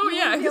you. Oh you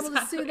yeah, be able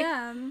to sue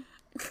them.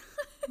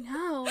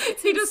 No,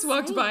 he just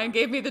walked by and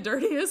gave me the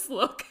dirtiest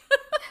look.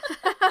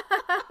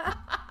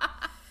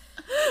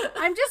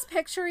 I'm just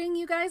picturing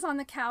you guys on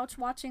the couch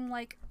watching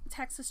like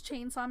Texas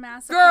Chainsaw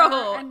Massacre.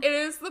 Girl, it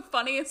is the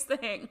funniest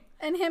thing.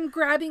 And him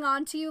grabbing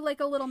onto you like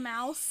a little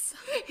mouse.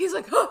 He's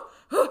like, oh.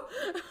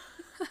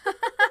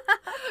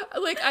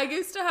 Like, I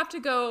used to have to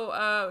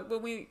go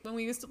when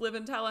we used to live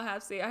in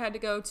Tallahassee. I had to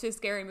go to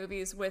scary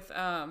movies with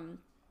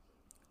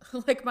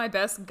like my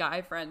best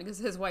guy friend, because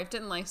his wife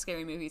didn't like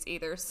scary movies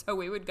either. So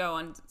we would go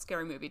on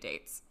scary movie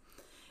dates,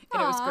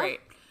 and it was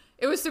great.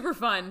 It was super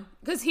fun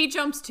because he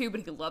jumps too,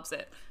 but he loves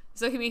it.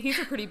 So I mean, he's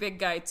a pretty big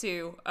guy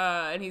too,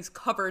 and he's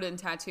covered in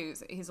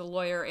tattoos. He's a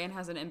lawyer and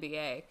has an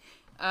MBA.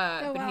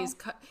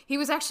 He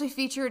was actually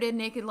featured in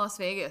Naked Las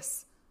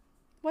Vegas.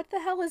 What the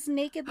hell is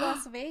Naked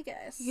Las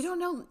Vegas? You don't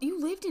know?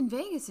 You lived in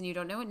Vegas and you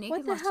don't know what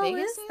Naked Las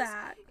Vegas is? What the hell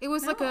is that? It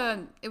was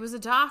it was a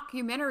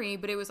documentary,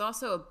 but it was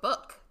also a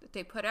book.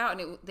 they put out,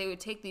 and they would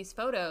take these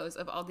photos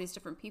of all these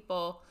different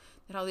people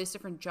that had all these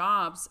different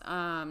jobs,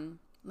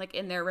 like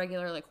in their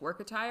regular like work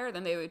attire.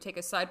 Then they would take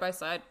a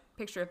side-by-side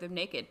picture of them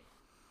naked.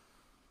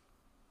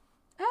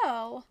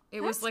 Oh,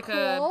 it was like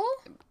cool.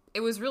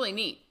 It was really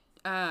neat.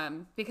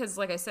 Because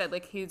like I said,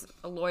 like he's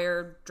a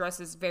lawyer,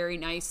 dresses very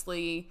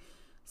nicely.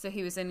 So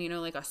he was in, you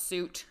know, like a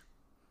suit.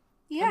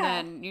 Yeah.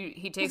 And then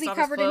he takes was he off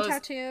covered his clothes. in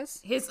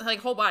tattoos? His like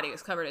whole body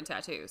was covered in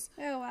tattoos.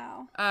 Oh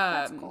wow,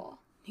 that's cool.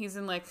 He's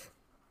in like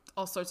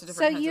all sorts of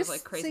different kinds of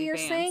like crazy bands. So you're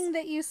saying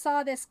that you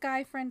saw this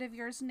guy friend of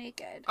yours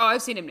naked? Oh,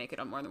 I've seen him naked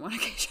on more than one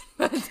occasion,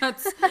 but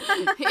that's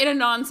in a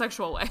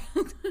non-sexual way.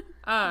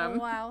 Oh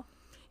wow.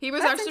 He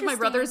was actually my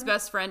brother's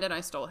best friend, and I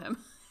stole him.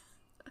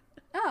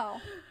 Oh.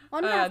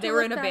 They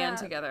were in a band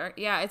together.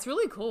 Yeah, it's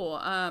really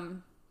cool.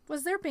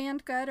 Was their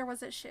band good or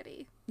was it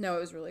shitty? No, it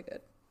was really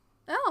good.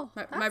 Oh,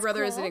 my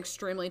brother is an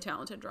extremely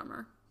talented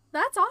drummer.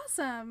 That's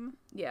awesome.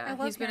 Yeah,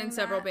 he's been in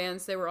several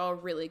bands. They were all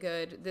really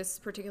good. This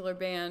particular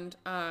band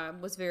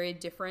was very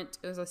different.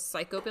 It was a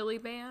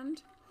psychobilly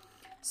band.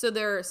 So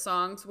their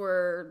songs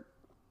were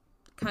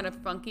kind of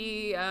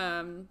funky,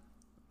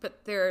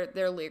 but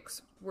their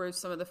lyrics were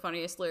some of the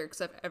funniest lyrics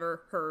I've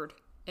ever heard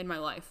in my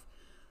life.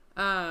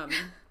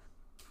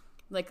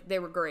 Like, they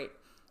were great.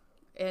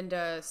 And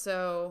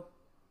so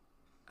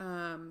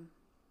I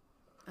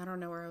don't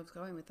know where I was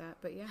going with that,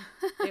 but yeah,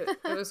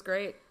 it was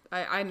great.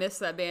 I miss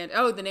that band.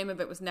 Oh, the name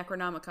of it was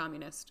Necronoma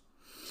Communist.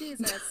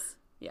 Jesus.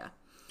 Yeah.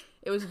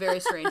 It was a very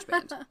strange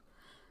band.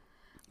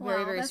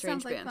 Very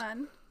strange band.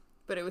 Fun.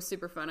 But it was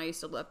super fun. I used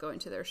to love going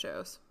to their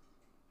shows.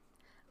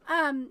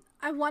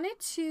 I wanted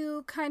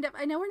to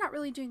I know we're not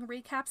really doing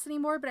recaps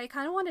anymore, but I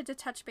kind of wanted to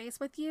touch base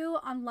with you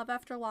on Love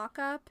After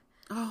Lockup.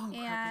 Oh,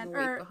 crap, I'm a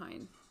week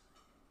behind.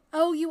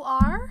 Oh, you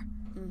are?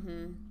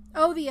 Mm-hmm.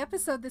 Oh, the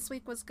episode this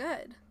week was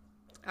good.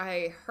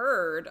 I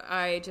heard.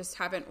 I just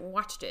haven't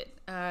watched it.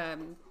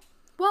 And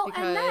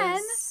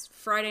then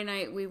Friday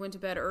night we went to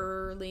bed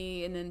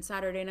early, and then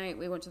Saturday night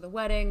we went to the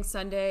wedding.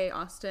 Sunday,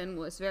 Austin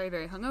was very,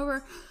 very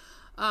hungover.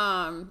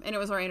 And it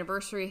was our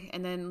anniversary.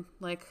 And then,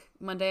 like,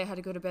 Monday I had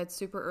to go to bed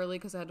super early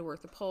because I had to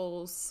work the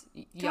polls.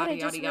 Yada,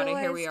 yada, yada.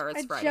 Here we are.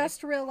 It's Friday. I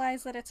just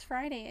realized that it's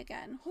Friday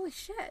again. Holy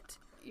shit.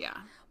 Yeah.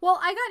 Well,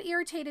 I got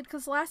irritated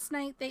because last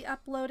night they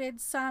uploaded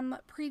some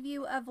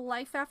preview of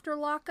Life After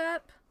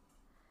Lockup.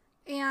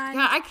 And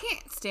yeah, I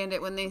can't stand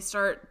it when they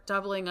start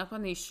doubling up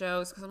on these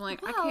shows because I'm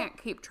like, I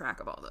can't keep track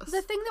of all this.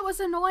 The thing that was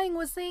annoying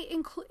was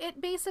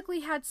it basically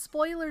had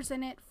spoilers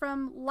in it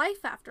from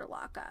Life After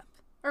Lockup.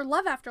 Or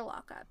Love After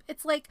Lockup.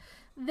 It's like,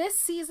 this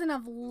season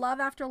of Love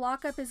After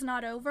Lockup is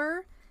not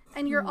over,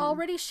 and you're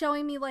already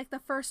showing me, like, the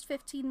first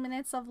 15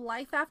 minutes of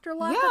Life After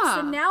Lockup. Yeah.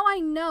 So now I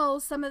know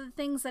some of the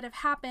things that have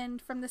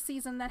happened from the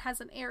season that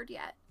hasn't aired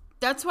yet.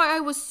 That's why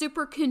I was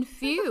super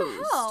confused. What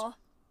the hell?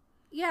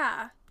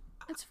 Yeah.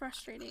 It's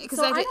frustrating. Because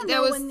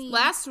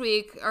last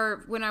week,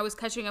 or when I was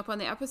catching up on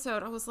the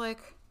episode, I was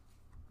like,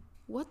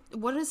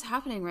 what is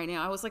happening right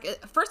now? I was like,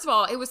 first of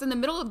all, it was in the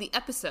middle of the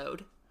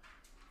episode.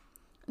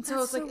 And so I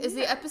was like, is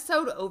the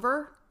episode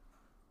over?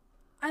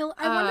 I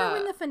wonder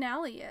when the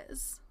finale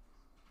is.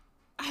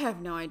 I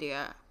have no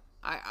idea.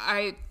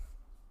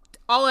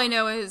 All I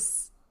know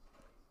is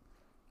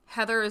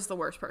Heather is the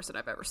worst person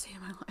I've ever seen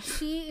in my life.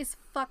 She is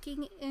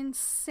fucking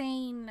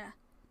insane.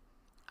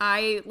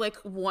 I, like,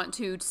 want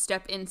to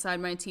step inside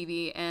my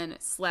TV and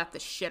slap the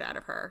shit out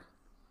of her.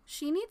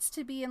 She needs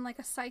to be in, like,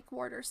 a psych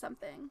ward or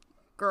something.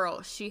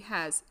 Girl, she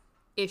has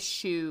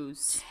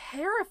issues.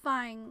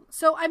 Terrifying.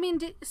 So, I mean,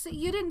 so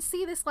you didn't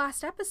see this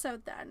last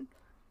episode then?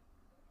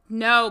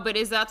 No, but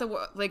is that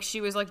like,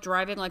 she was, like,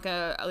 driving like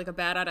a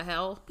bat out of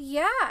hell?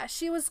 Yeah,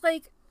 she was,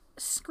 like,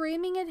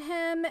 screaming at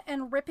him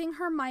and ripping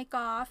her mic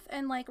off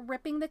and, like,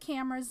 ripping the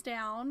cameras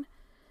down.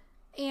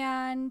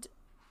 And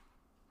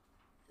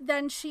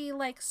then she,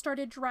 like,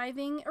 started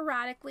driving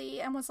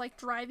erratically and was, like,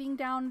 driving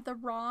down the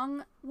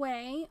wrong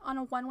way on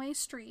a one-way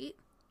street.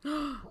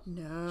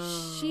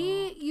 No.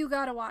 You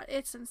gotta watch.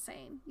 It's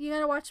insane. You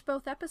gotta watch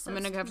both episodes.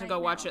 I'm gonna have to go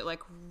watch it,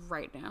 like,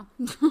 right now.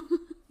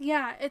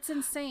 Yeah, it's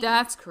insane.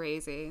 That's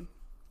crazy.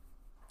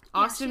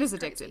 Austin is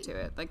addicted to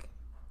it. Like,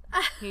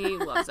 he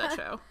loves that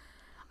show.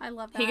 I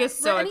love that. He gets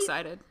so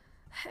excited.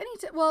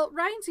 Well,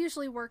 Ryan's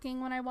usually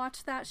working when I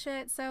watch that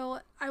shit, so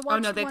I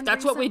watched. Oh no,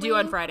 that's what we do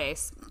on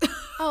Fridays.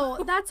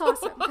 Oh, that's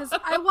awesome because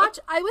I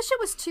wish it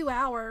was 2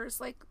 hours,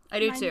 like I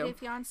do 90 too. Day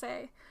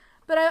Fiance.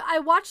 But I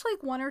watched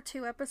like 1 or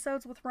 2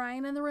 episodes with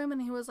Ryan in the room,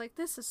 and he was like,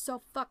 "This is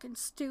so fucking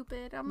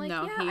stupid." I'm like,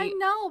 I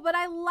know, but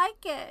I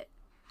like it.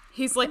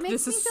 He's like,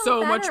 "This is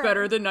so much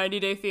better than 90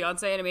 Day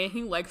Fiance," and I mean,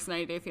 he likes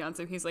 90 Day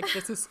Fiance. He's like,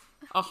 "This is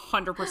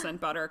 100%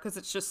 better because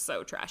it's just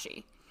so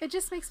trashy." It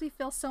just makes me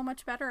feel so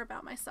much better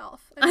about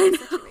myself in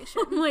this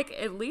situation. I'm like,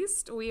 at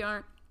least we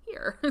aren't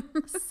here.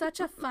 Such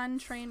a fun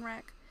train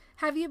wreck.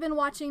 Have you been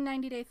watching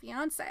 90 Day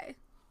Fiance?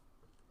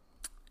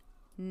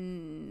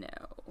 No,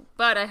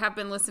 but I have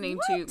been listening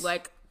to,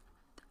 like,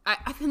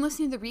 I've been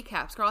listening to the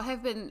recaps, girl. I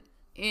have been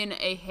in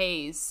a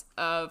haze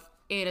of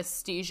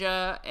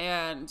anesthesia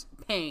and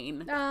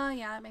pain. Oh,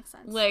 yeah, that makes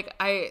sense. Like,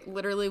 I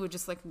literally would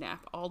just, like,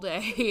 nap all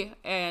day,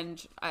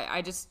 and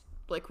I just,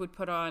 like, would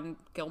put on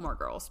Gilmore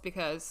Girls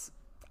because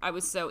I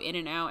was so in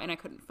and out, and I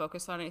couldn't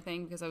focus on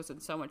anything because I was in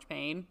so much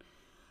pain.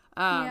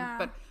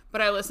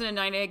 But I listened to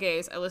 9 Day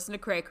Gays. I listened to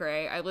Cray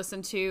Cray. I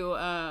listened to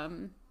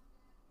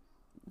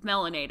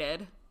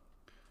Melanated.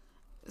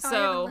 So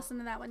I haven't listened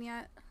to that one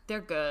yet.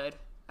 They're good.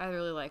 I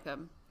really like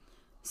them.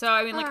 So,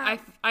 I mean,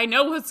 like, I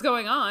know what's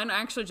going on.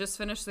 I actually just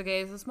finished The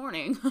Gays this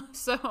morning.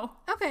 So.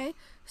 Okay.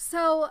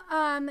 So,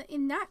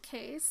 in that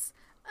case,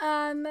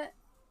 90,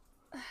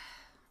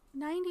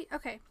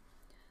 okay.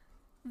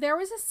 There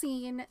was a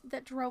scene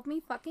that drove me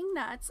fucking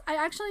nuts. I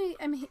actually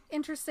am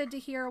interested to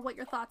hear what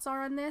your thoughts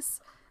are on this.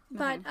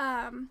 But,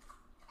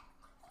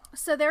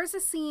 so there's a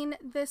scene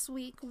this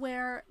week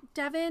where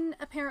Devin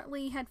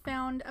apparently had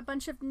found a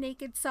bunch of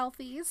naked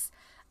selfies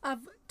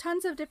of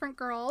tons of different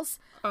girls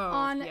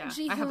on Jihoon's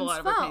phone. I have a lot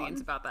of opinions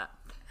about that.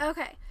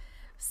 Okay.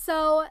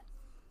 So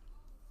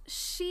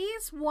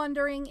she's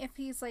wondering if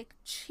he's like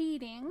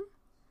cheating,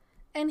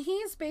 and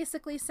he's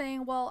basically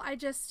saying, well, I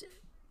just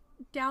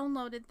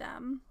downloaded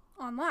them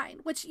online,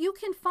 which you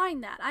can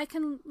find that. I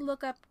can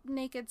look up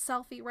naked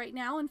selfie right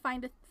now and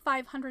find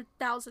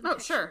 500,000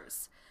 pictures. Sure.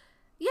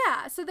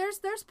 Yeah, so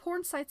there's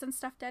porn sites and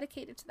stuff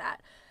dedicated to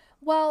that.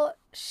 Well,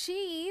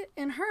 she,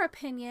 in her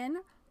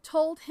opinion,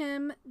 told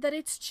him that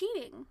it's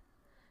cheating.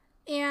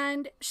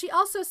 And she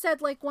also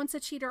said, like, once a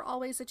cheater,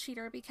 always a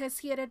cheater, because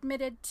he had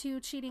admitted to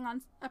cheating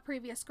on a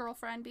previous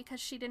girlfriend because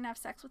she didn't have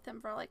sex with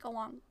him for, like,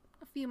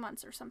 a few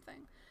months or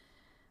something.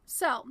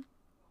 So,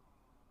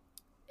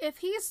 if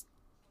he's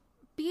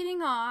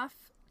beating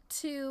off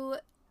to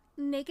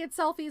naked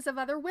selfies of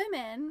other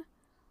women,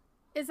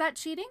 is that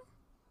cheating?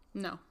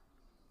 No.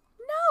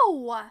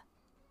 No!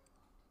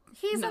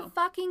 He's a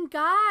fucking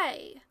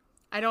guy.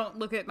 I don't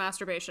look at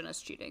masturbation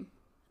as cheating.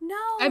 No.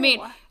 I mean,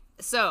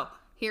 so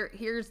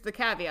here's the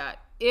caveat.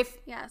 If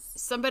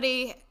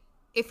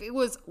it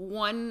was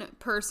one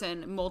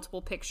person,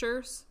 multiple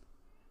pictures,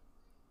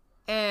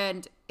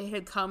 and it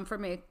had come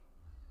from a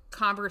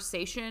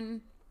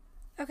conversation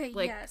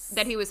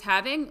that he was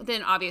having,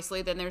 then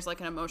obviously there's like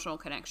an emotional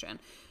connection.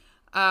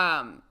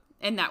 And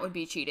that would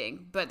be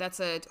cheating, but that's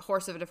a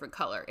horse of a different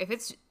color.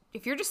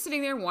 If you're just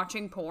sitting there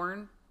watching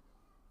porn,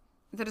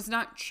 that is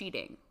not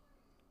cheating.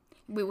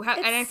 And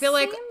I feel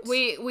like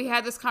we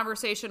had this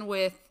conversation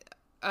with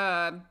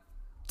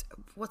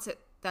what's it,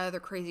 that other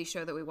crazy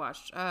show that we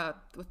watched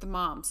with the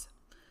moms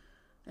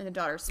and the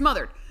daughters,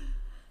 Smothered.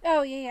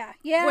 Oh yeah.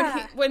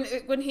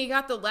 When he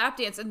got the lap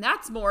dance, and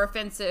that's more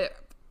offensive.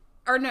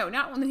 Or no,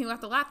 not when he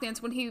got the lap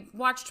dance, when he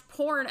watched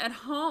porn at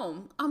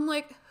home. I'm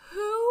like,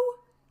 who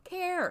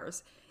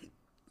cares?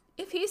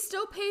 If he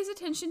still pays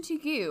attention to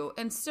you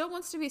and still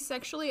wants to be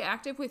sexually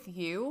active with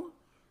you,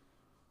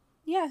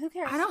 yeah, who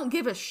cares? I don't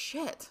give a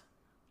shit.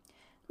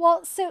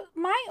 Well, so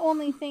my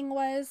only thing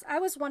was, I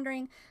was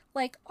wondering,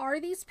 like, are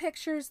these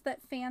pictures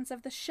that fans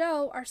of the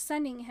show are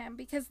sending him?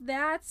 Because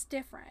that's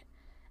different.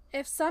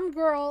 If some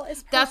girl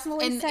is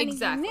personally sending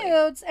you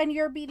nudes and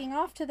you're beating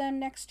off to them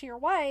next to your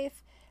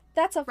wife,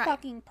 that's a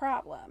fucking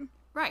problem.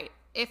 Right.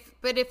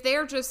 But if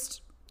they're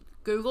just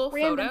Google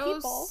random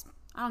photos, people.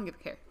 I don't give a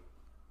care.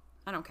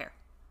 I don't care.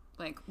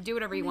 Like, do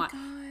whatever you want.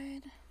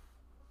 God.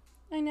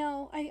 I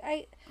know.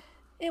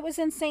 It was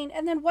insane.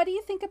 And then what do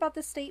you think about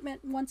the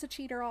statement, once a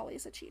cheater,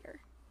 always a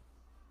cheater?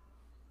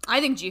 I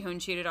think Jihoon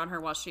cheated on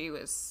her while she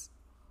was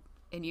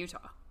in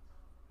Utah.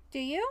 Do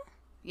you?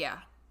 Yeah.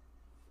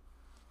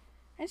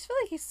 I just feel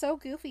like he's so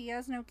goofy, he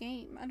has no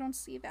game. I don't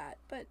see that.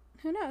 But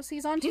who knows?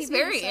 He's on TV. He's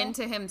very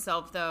into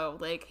himself, though.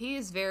 Like, he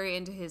is very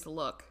into his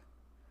look.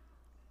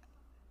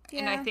 Yeah.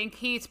 And I think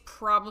he's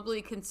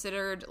probably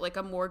considered, like,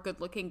 a more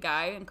good-looking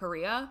guy in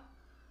Korea.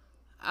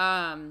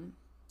 And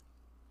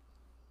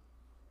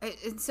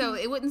so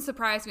it wouldn't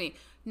surprise me.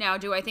 Now,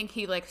 do I think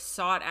he, like,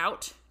 sought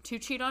out to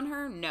cheat on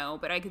her? No,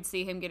 but I could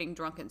see him getting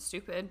drunk and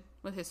stupid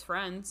with his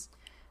friends.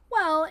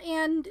 Well,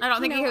 and I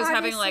don't think he was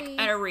having, like,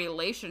 a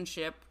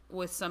relationship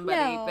with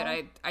somebody, but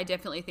I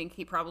definitely think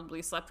he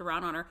probably slept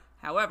around on her.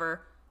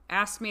 However,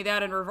 ask me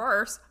that in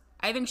reverse,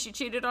 I think she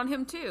cheated on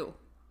him, too.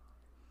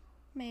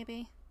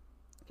 Maybe.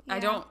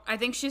 Yeah. I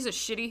think she's a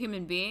shitty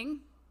human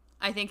being.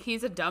 I think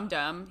he's a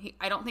dum-dum.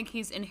 I don't think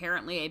he's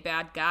inherently a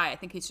bad guy. I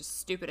think he's just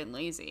stupid and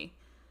lazy.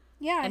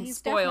 Yeah, and he's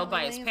spoiled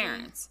by lazy. his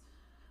parents.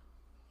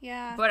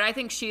 Yeah. But I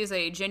think she is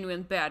a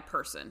genuine bad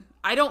person.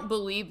 I don't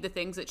believe the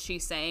things that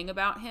she's saying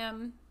about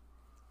him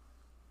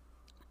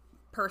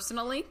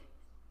personally.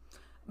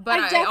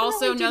 But I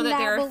also know that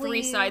there are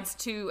three sides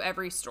to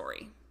every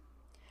story.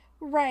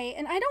 Right,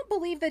 and I don't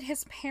believe that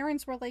his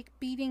parents were, like,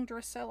 beating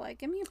Drusilla.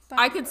 Give me a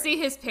fucking I could see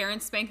his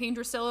parents spanking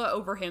Drusilla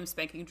over him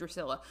spanking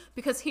Drusilla,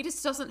 because he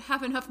just doesn't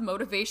have enough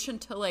motivation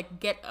to, like,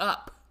 get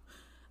up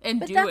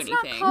and do anything.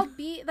 But that's not called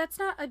that's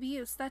not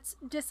abuse. That's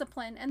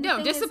discipline. And the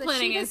thing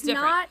disciplining is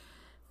different. Not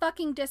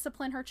fucking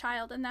discipline her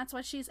child, and that's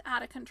why she's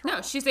out of control.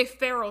 No, she's a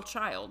feral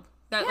child.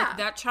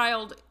 That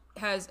child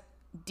has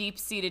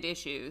deep-seated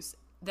issues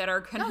that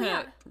are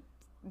gonna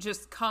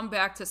just come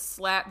back to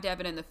slap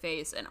Devin in the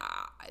face, and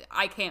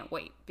I can't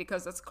wait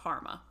because it's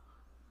karma.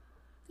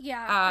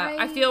 Yeah.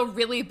 I feel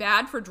really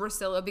bad for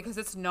Drusilla because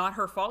it's not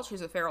her fault.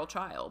 She's a feral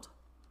child.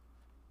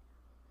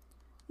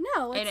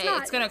 No, it's and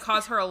not. It's going to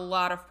cause her a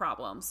lot of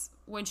problems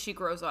when she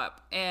grows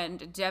up.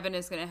 And Devin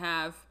is going to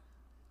have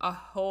a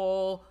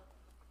whole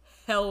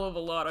hell of a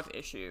lot of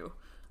issue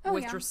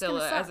with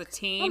Drusilla as a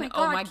teen.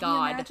 Oh my God. Can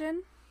you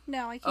imagine?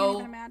 No, I can't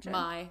even imagine. Oh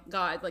my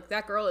God. Like,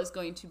 that girl is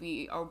going to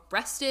be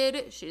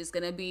arrested. She's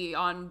going to be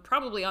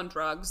probably on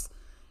drugs,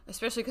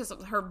 especially because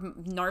of her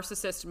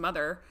narcissist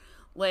mother.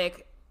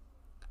 Like,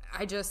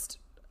 Let's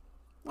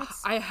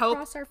I hope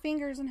cross our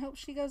fingers and hope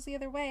she goes the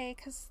other way,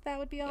 because that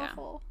would be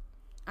awful.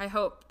 I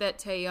hope that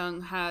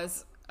Taehyung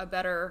has a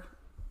better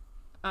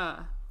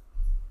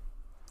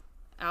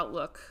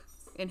outlook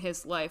in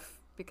his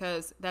life,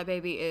 because that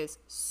baby is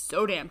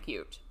so damn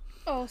cute.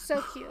 Oh,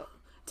 so cute.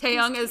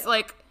 Taehyung is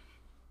like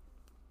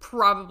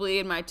probably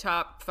in my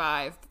top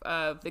 5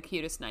 of the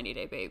cutest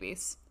 90-day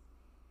babies.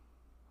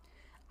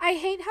 I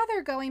hate how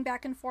they're going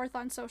back and forth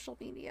on social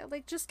media.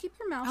 Like, just keep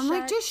your mouth shut. I'm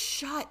like, just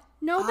shut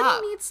Nobody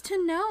up. needs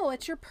to know.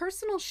 It's your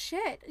personal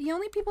shit. The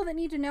only people that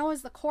need to know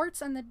is the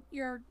courts and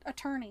your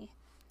attorney.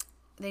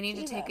 They need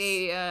to take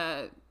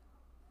a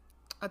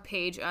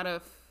page out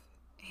of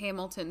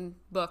Hamilton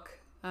book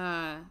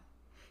and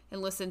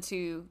listen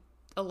to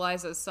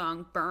Eliza's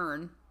song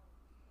 "Burn,"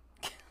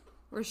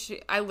 where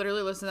I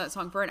literally listened to that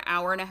song for an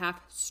hour and a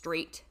half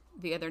straight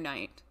the other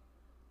night.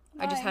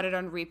 Why? I just had it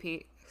on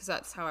repeat because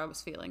that's how I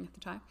was feeling at the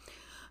time.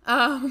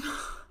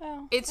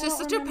 It's just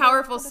such a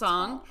powerful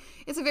song.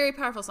 It's a very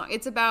powerful song.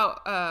 It's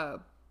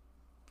about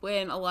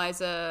when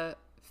Eliza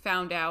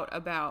found out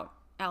about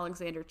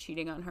Alexander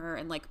cheating on her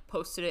and like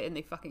posted it in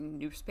the fucking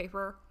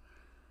newspaper.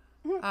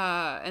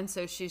 And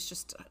so she's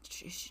just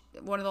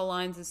one of the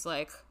lines is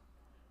like,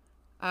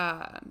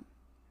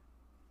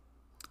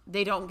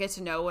 they don't get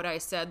to know what I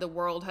said. The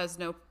world has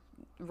no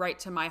right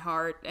to my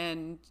heart,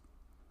 and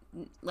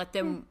let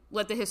the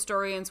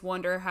historians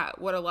wonder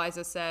what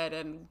Eliza said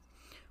and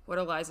what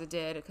Eliza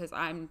did, because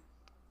I'm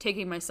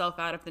taking myself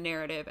out of the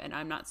narrative and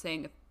I'm not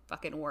saying a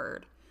fucking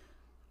word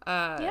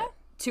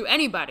to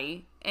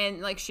anybody.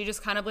 And like, she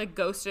just kind of like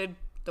ghosted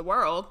the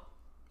world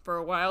for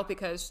a while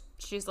because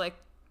she's like,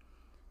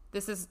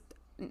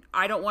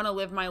 I don't want to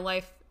live my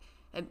life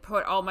and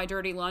put all my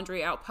dirty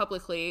laundry out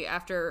publicly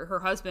after her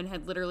husband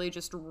had literally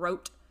just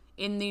wrote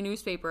in the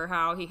newspaper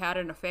how he had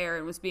an affair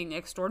and was being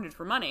extorted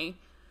for money.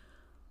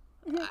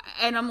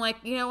 And I'm like,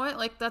 you know what?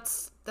 Like,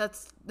 that's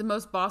the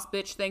most boss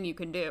bitch thing you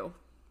can do,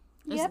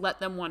 is let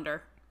them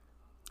wonder.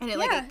 And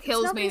it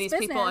kills me, these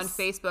people on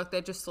Facebook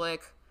that just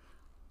like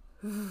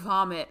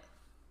vomit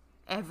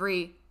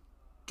every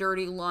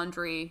dirty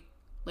laundry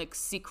like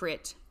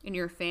secret in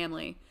your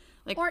family.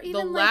 Like, or even,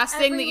 the last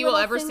thing that you will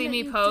ever see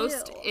me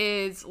post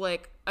is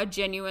like a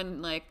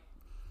genuine like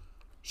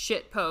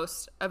shit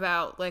post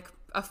about like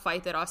a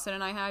fight that Austin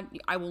and I had.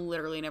 I will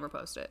literally never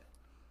post it.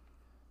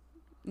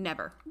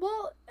 Never.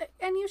 Well,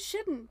 and you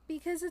shouldn't,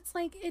 because it's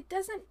like, it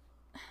doesn't.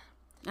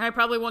 And I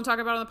probably won't talk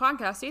about it on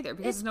the podcast either,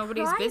 because it's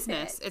nobody's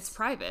business. It's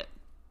private.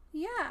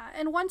 Yeah,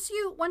 and once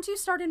you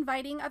start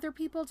inviting other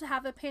people to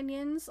have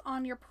opinions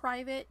on your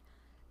private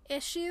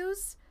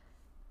issues,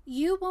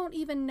 you won't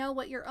even know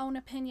what your own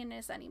opinion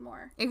is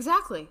anymore.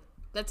 Exactly.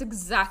 That's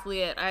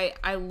exactly it.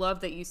 I love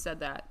that you said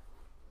that.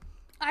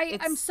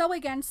 I'm so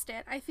against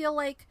it. I feel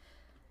like,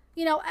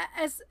 you know,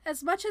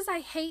 as much as I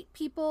hate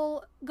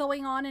people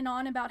going on and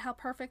on about how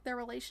perfect their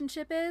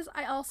relationship is,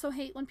 I also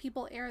hate when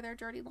people air their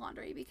dirty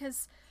laundry,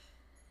 because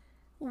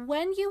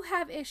when you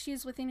have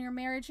issues within your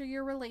marriage or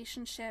your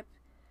relationship,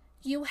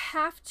 you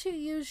have to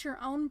use your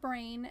own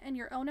brain and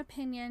your own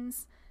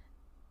opinions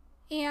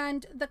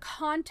and the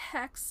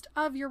context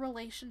of your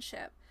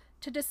relationship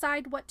to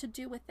decide what to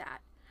do with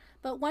that.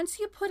 But once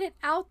you put it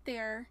out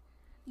there,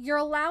 you're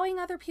allowing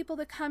other people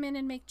to come in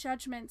and make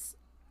judgments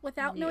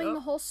without knowing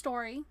the whole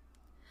story.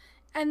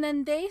 And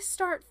then they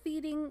start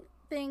feeding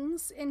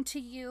things into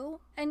you,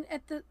 and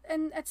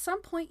at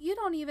some point you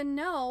don't even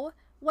know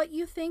what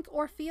you think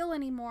or feel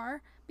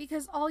anymore,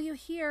 because all you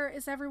hear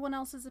is everyone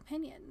else's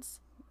opinions.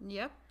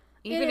 Yep.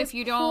 Even if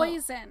you don't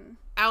poison.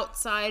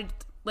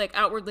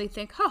 Outwardly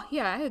think, oh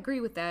yeah, I agree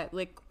with that.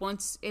 Like,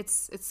 once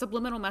it's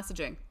subliminal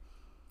messaging.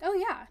 Oh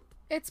yeah.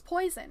 It's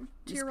poison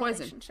to your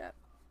relationship.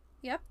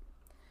 Yep.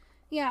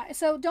 Yeah,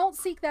 so don't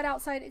seek that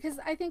outside, because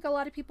I think a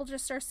lot of people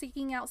just are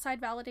seeking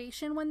outside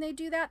validation when they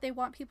do that. They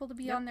want people to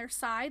be on their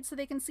side so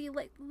they can see,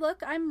 like,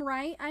 look, I'm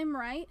right.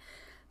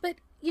 But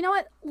you know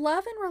what?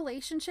 Love in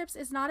relationships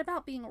is not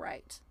about being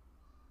right.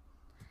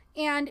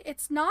 And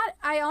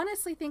I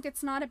honestly think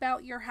it's not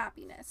about your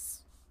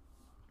happiness.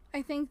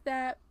 I think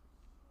that,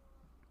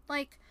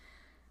 like,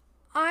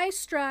 I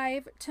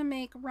strive to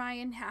make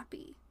Ryan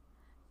happy.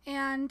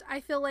 And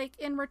I feel like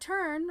in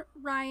return,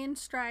 Ryan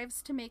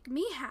strives to make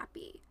me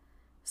happy.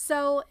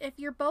 So if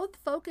you're both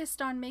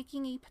focused on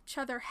making each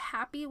other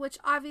happy, which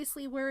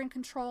obviously we're in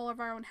control of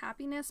our own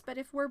happiness, but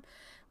if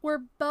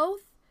we're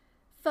both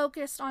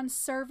focused on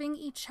serving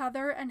each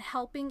other and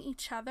helping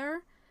each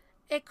other,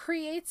 it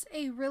creates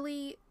a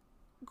really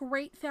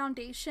great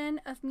foundation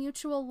of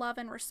mutual love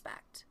and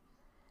respect.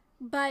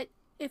 But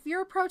if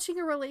you're approaching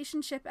a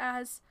relationship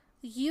as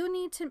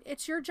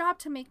it's your job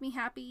to make me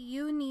happy,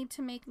 you need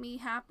to make me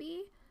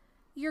happy,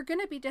 you're going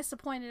to be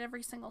disappointed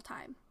every single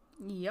time.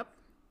 Yep.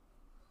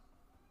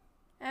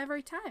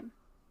 Every time.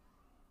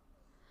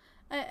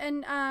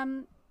 And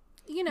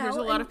you know, there's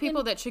a lot of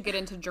people that should get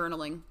into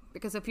journaling,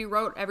 because if you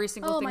wrote every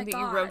single thing that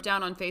you wrote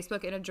down on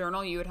Facebook in a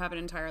journal, you would have an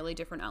entirely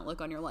different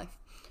outlook on your life.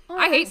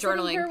 I hate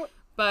journaling,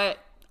 but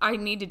I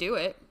need to do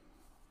it.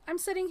 I'm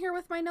sitting here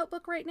with my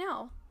notebook right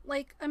now.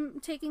 Like, I'm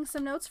taking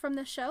some notes from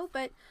the show,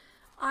 but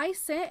I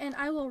sit and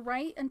I will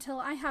write until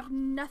I have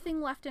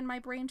nothing left in my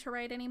brain to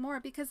write anymore,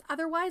 because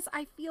otherwise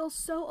I feel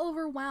so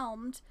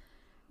overwhelmed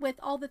with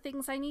all the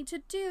things I need to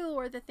do,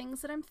 or the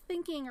things that I'm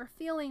thinking or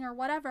feeling or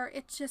whatever.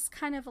 It just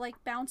kind of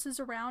like bounces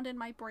around in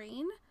my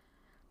brain.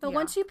 But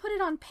once you put it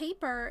on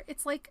paper,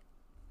 it's like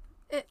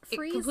it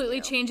frees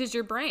completely changes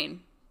your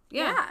brain.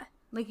 Yeah.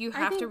 Like, you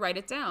have to write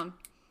it down.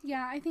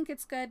 Yeah, I think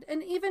it's good.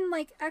 And even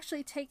like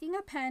actually taking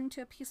a pen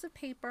to a piece of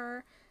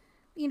paper,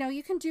 you know,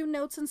 you can do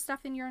notes and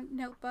stuff in your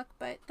notebook,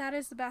 but that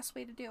is the best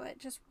way to do it.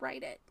 Just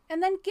write it.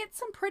 And then get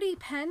some pretty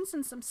pens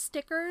and some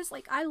stickers.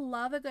 Like, I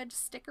love a good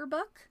sticker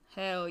book.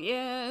 Hell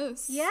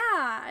yes. Yeah,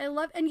 I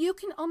love, and you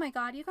can, oh my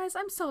God, you guys,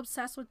 I'm so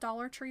obsessed with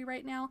Dollar Tree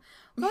right now.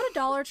 Go to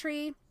Dollar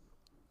Tree.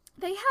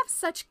 They have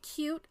such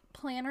cute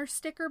planner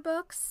sticker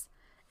books,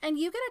 and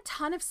you get a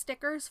ton of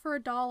stickers for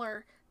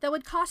 $1 that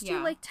would cost you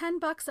like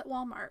 $10 at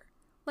Walmart.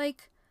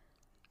 Like,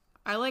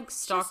 I like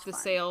stock the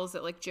sales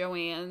at like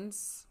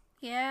Joann's.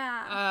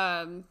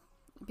 Yeah.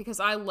 Because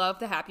I love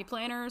the happy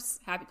planners.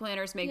 Happy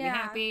planners make me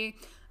happy.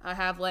 I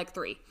have like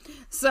 3.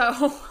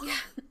 So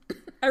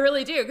I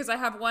really do, because I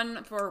have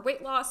one for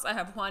weight loss. I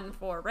have one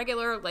for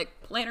regular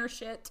like planner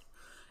shit.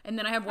 And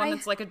then I have one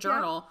that's like a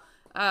journal.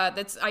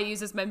 I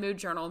use as my mood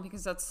journal,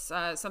 because that's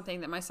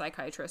something that my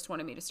psychiatrist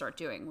wanted me to start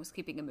doing, was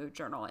keeping a mood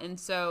journal. And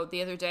so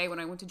the other day when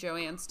I went to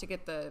Joann's to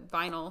get the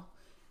vinyl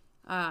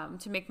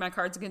to make my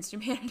Cards Against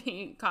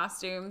Humanity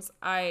costumes,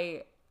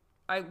 I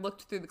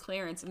looked through the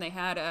clearance, and they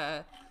had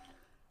a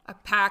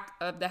pack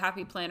of the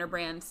Happy Planner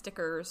brand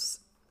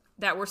stickers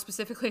that were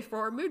specifically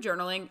for mood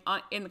journaling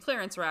in the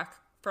clearance rack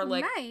for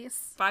like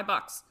 $5.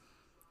 That's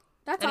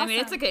awesome. I mean,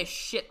 it's like a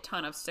shit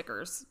ton of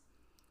stickers.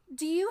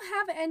 Do you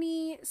have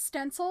any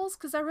stencils?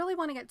 Because I really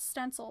want to get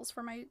stencils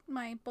for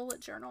my bullet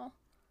journal.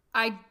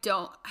 I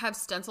don't have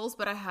stencils,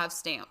 but I have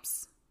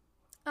stamps.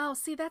 Oh,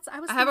 see,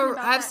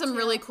 I have some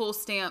really cool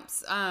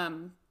stamps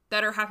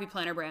that are Happy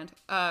Planner brand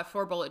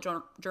for bullet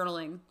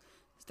journaling.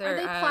 Are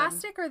they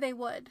plastic or are they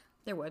wood?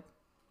 They're wood.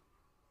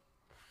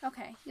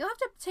 Okay, you'll have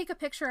to take a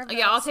picture of those.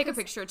 Yeah, I'll take a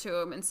picture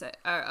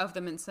of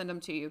them and send them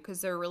to you,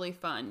 because they're really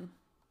fun.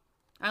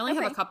 I only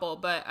have a couple,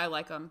 but I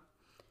like them.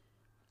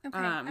 Okay,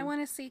 I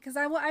want to see, because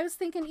I was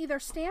thinking either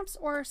stamps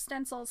or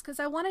stencils, because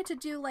I wanted to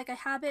do like a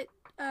habit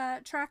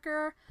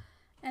tracker,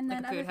 and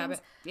then like a food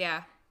habit.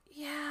 Yeah.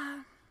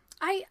 Yeah.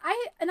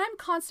 And I'm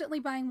constantly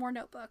buying more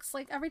notebooks.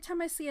 Like, every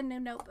time I see a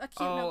cute notebook,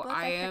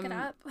 I pick it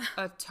up.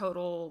 A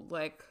total,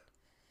 like,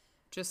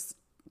 just,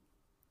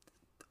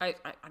 I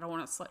don't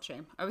want to slut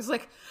shame. I was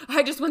like,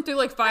 I just went through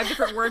like 5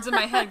 different words in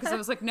my head, because I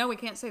was like, no, we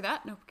can't say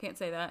that. No, we can't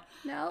say that.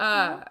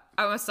 No.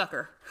 I'm a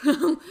sucker.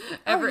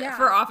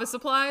 For office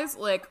supplies,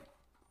 like,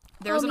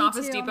 there was an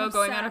Office Depot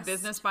going out of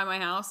business by my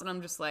house, and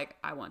I'm just like,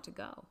 I want to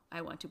go.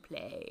 I want to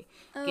play.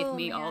 Give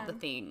me all the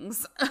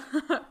things.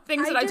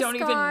 Things that I don't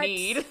even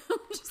need.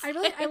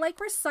 I like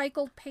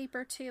recycled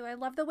paper, too. I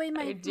love the way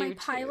my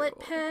Pilot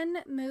pen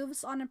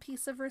moves on a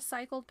piece of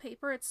recycled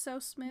paper. It's so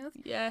smooth.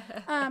 Yeah.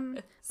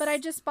 But I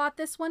just bought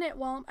this one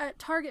at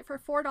Target for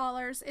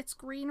 $4. It's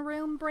Green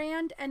Room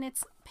brand, and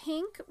it's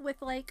pink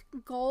with, like,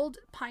 gold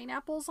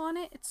pineapples on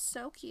it. It's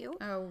so cute.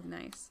 Oh,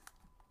 nice.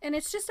 And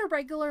it's just a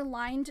regular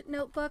lined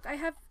notebook.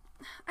 I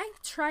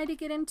try to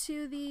get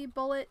into the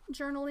bullet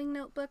journaling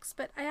notebooks,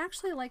 but I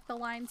actually like the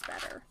lines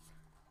better.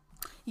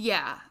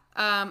 Yeah.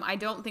 I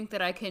don't think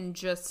that I can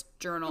just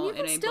journal in a bullet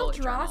journal. You can still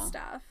draw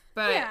stuff.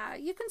 But yeah,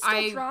 you can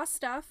still draw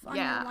stuff on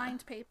your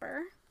lined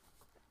paper.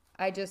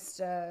 I just,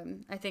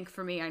 I think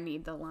for me, I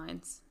need the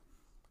lines.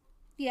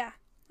 Yeah,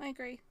 I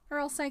agree. Or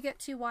else I get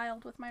too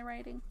wild with my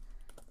writing.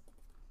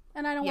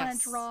 And I don't want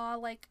to draw,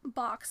 like,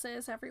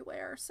 boxes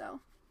everywhere,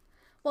 so...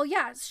 Well,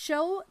 yeah,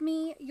 show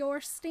me your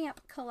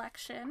stamp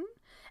collection.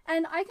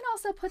 And I can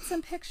also put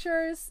some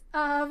pictures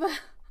of...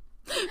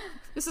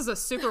 This is a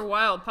super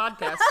wild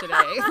podcast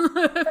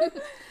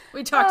today.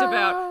 We talked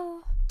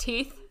about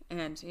teeth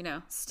and,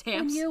 stamps,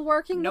 and you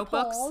working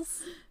notebooks. The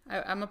polls.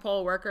 I'm a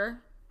poll worker.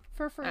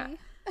 For free?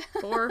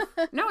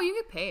 No, you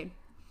get paid.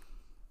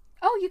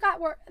 Oh, you got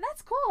work.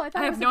 That's cool.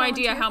 I have no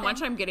idea how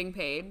much I'm getting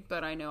paid,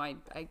 but I know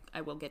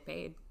I will get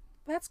paid.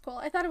 That's cool.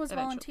 I thought it was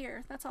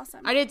volunteer. That's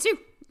awesome. I did too.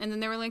 And then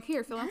they were like,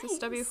 here, fill out this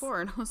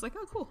W-4. And I was like,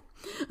 oh, cool.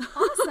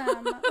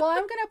 Awesome. Well,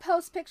 I'm going to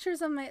post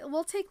pictures of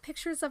we'll take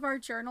pictures of our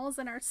journals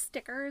and our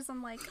stickers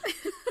and like,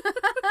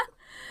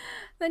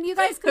 then you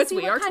guys can see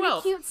what kind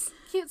of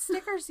cute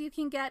stickers you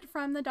can get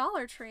from the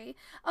Dollar Tree.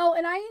 Oh,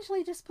 and I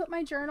usually just put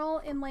my journal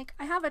in, like,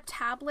 I have a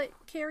tablet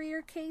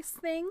carrier case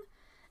thing,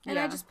 and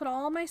I just put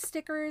all my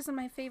stickers and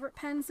my favorite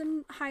pens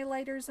and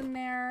highlighters in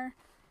there.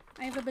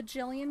 I have a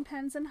bajillion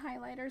pens and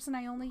highlighters, and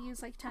I only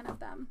use like 10 of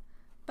them.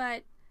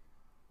 But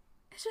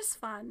it's just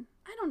fun.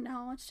 I don't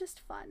know. It's just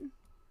fun.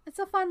 It's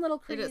a fun little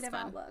creative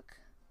outlook.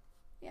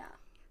 Yeah.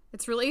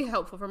 It's really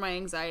helpful for my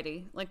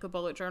anxiety, like a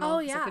bullet journal. Oh,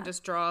 yeah. I can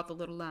just draw the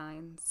little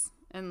lines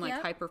and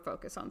like hyper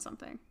focus on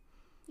something.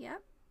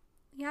 Yep.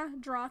 Yeah.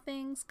 Draw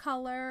things,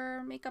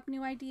 color, make up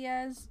new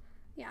ideas.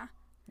 Yeah.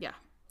 Yeah.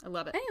 I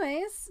love it.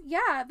 Anyways,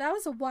 yeah, that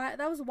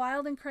was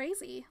wild and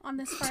crazy on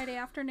this Friday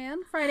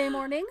afternoon, Friday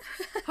morning.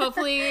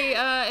 Hopefully,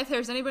 if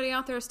there's anybody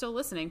out there still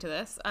listening to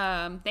this,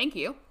 thank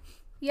you.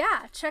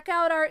 Yeah, check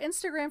out our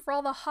Instagram for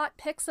all the hot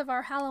pics of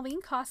our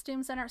Halloween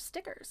costumes and our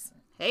stickers.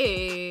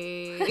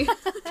 Hey!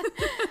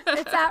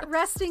 It's at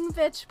Resting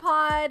Bitch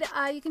Pod.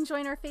 You can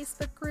join our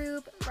Facebook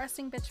group,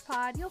 Resting Bitch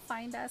Pod. You'll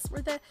find us.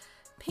 We're the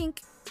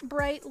pink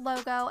bright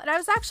logo, and I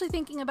was actually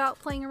thinking about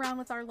playing around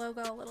with our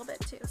logo a little bit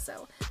too,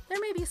 so there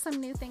may be some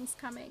new things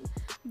coming,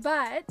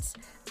 but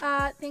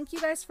thank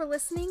you guys for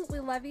listening. We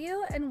love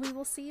you, and we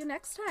will see you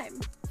next time.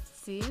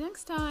 See you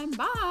next time.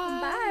 Bye.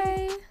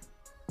 Bye.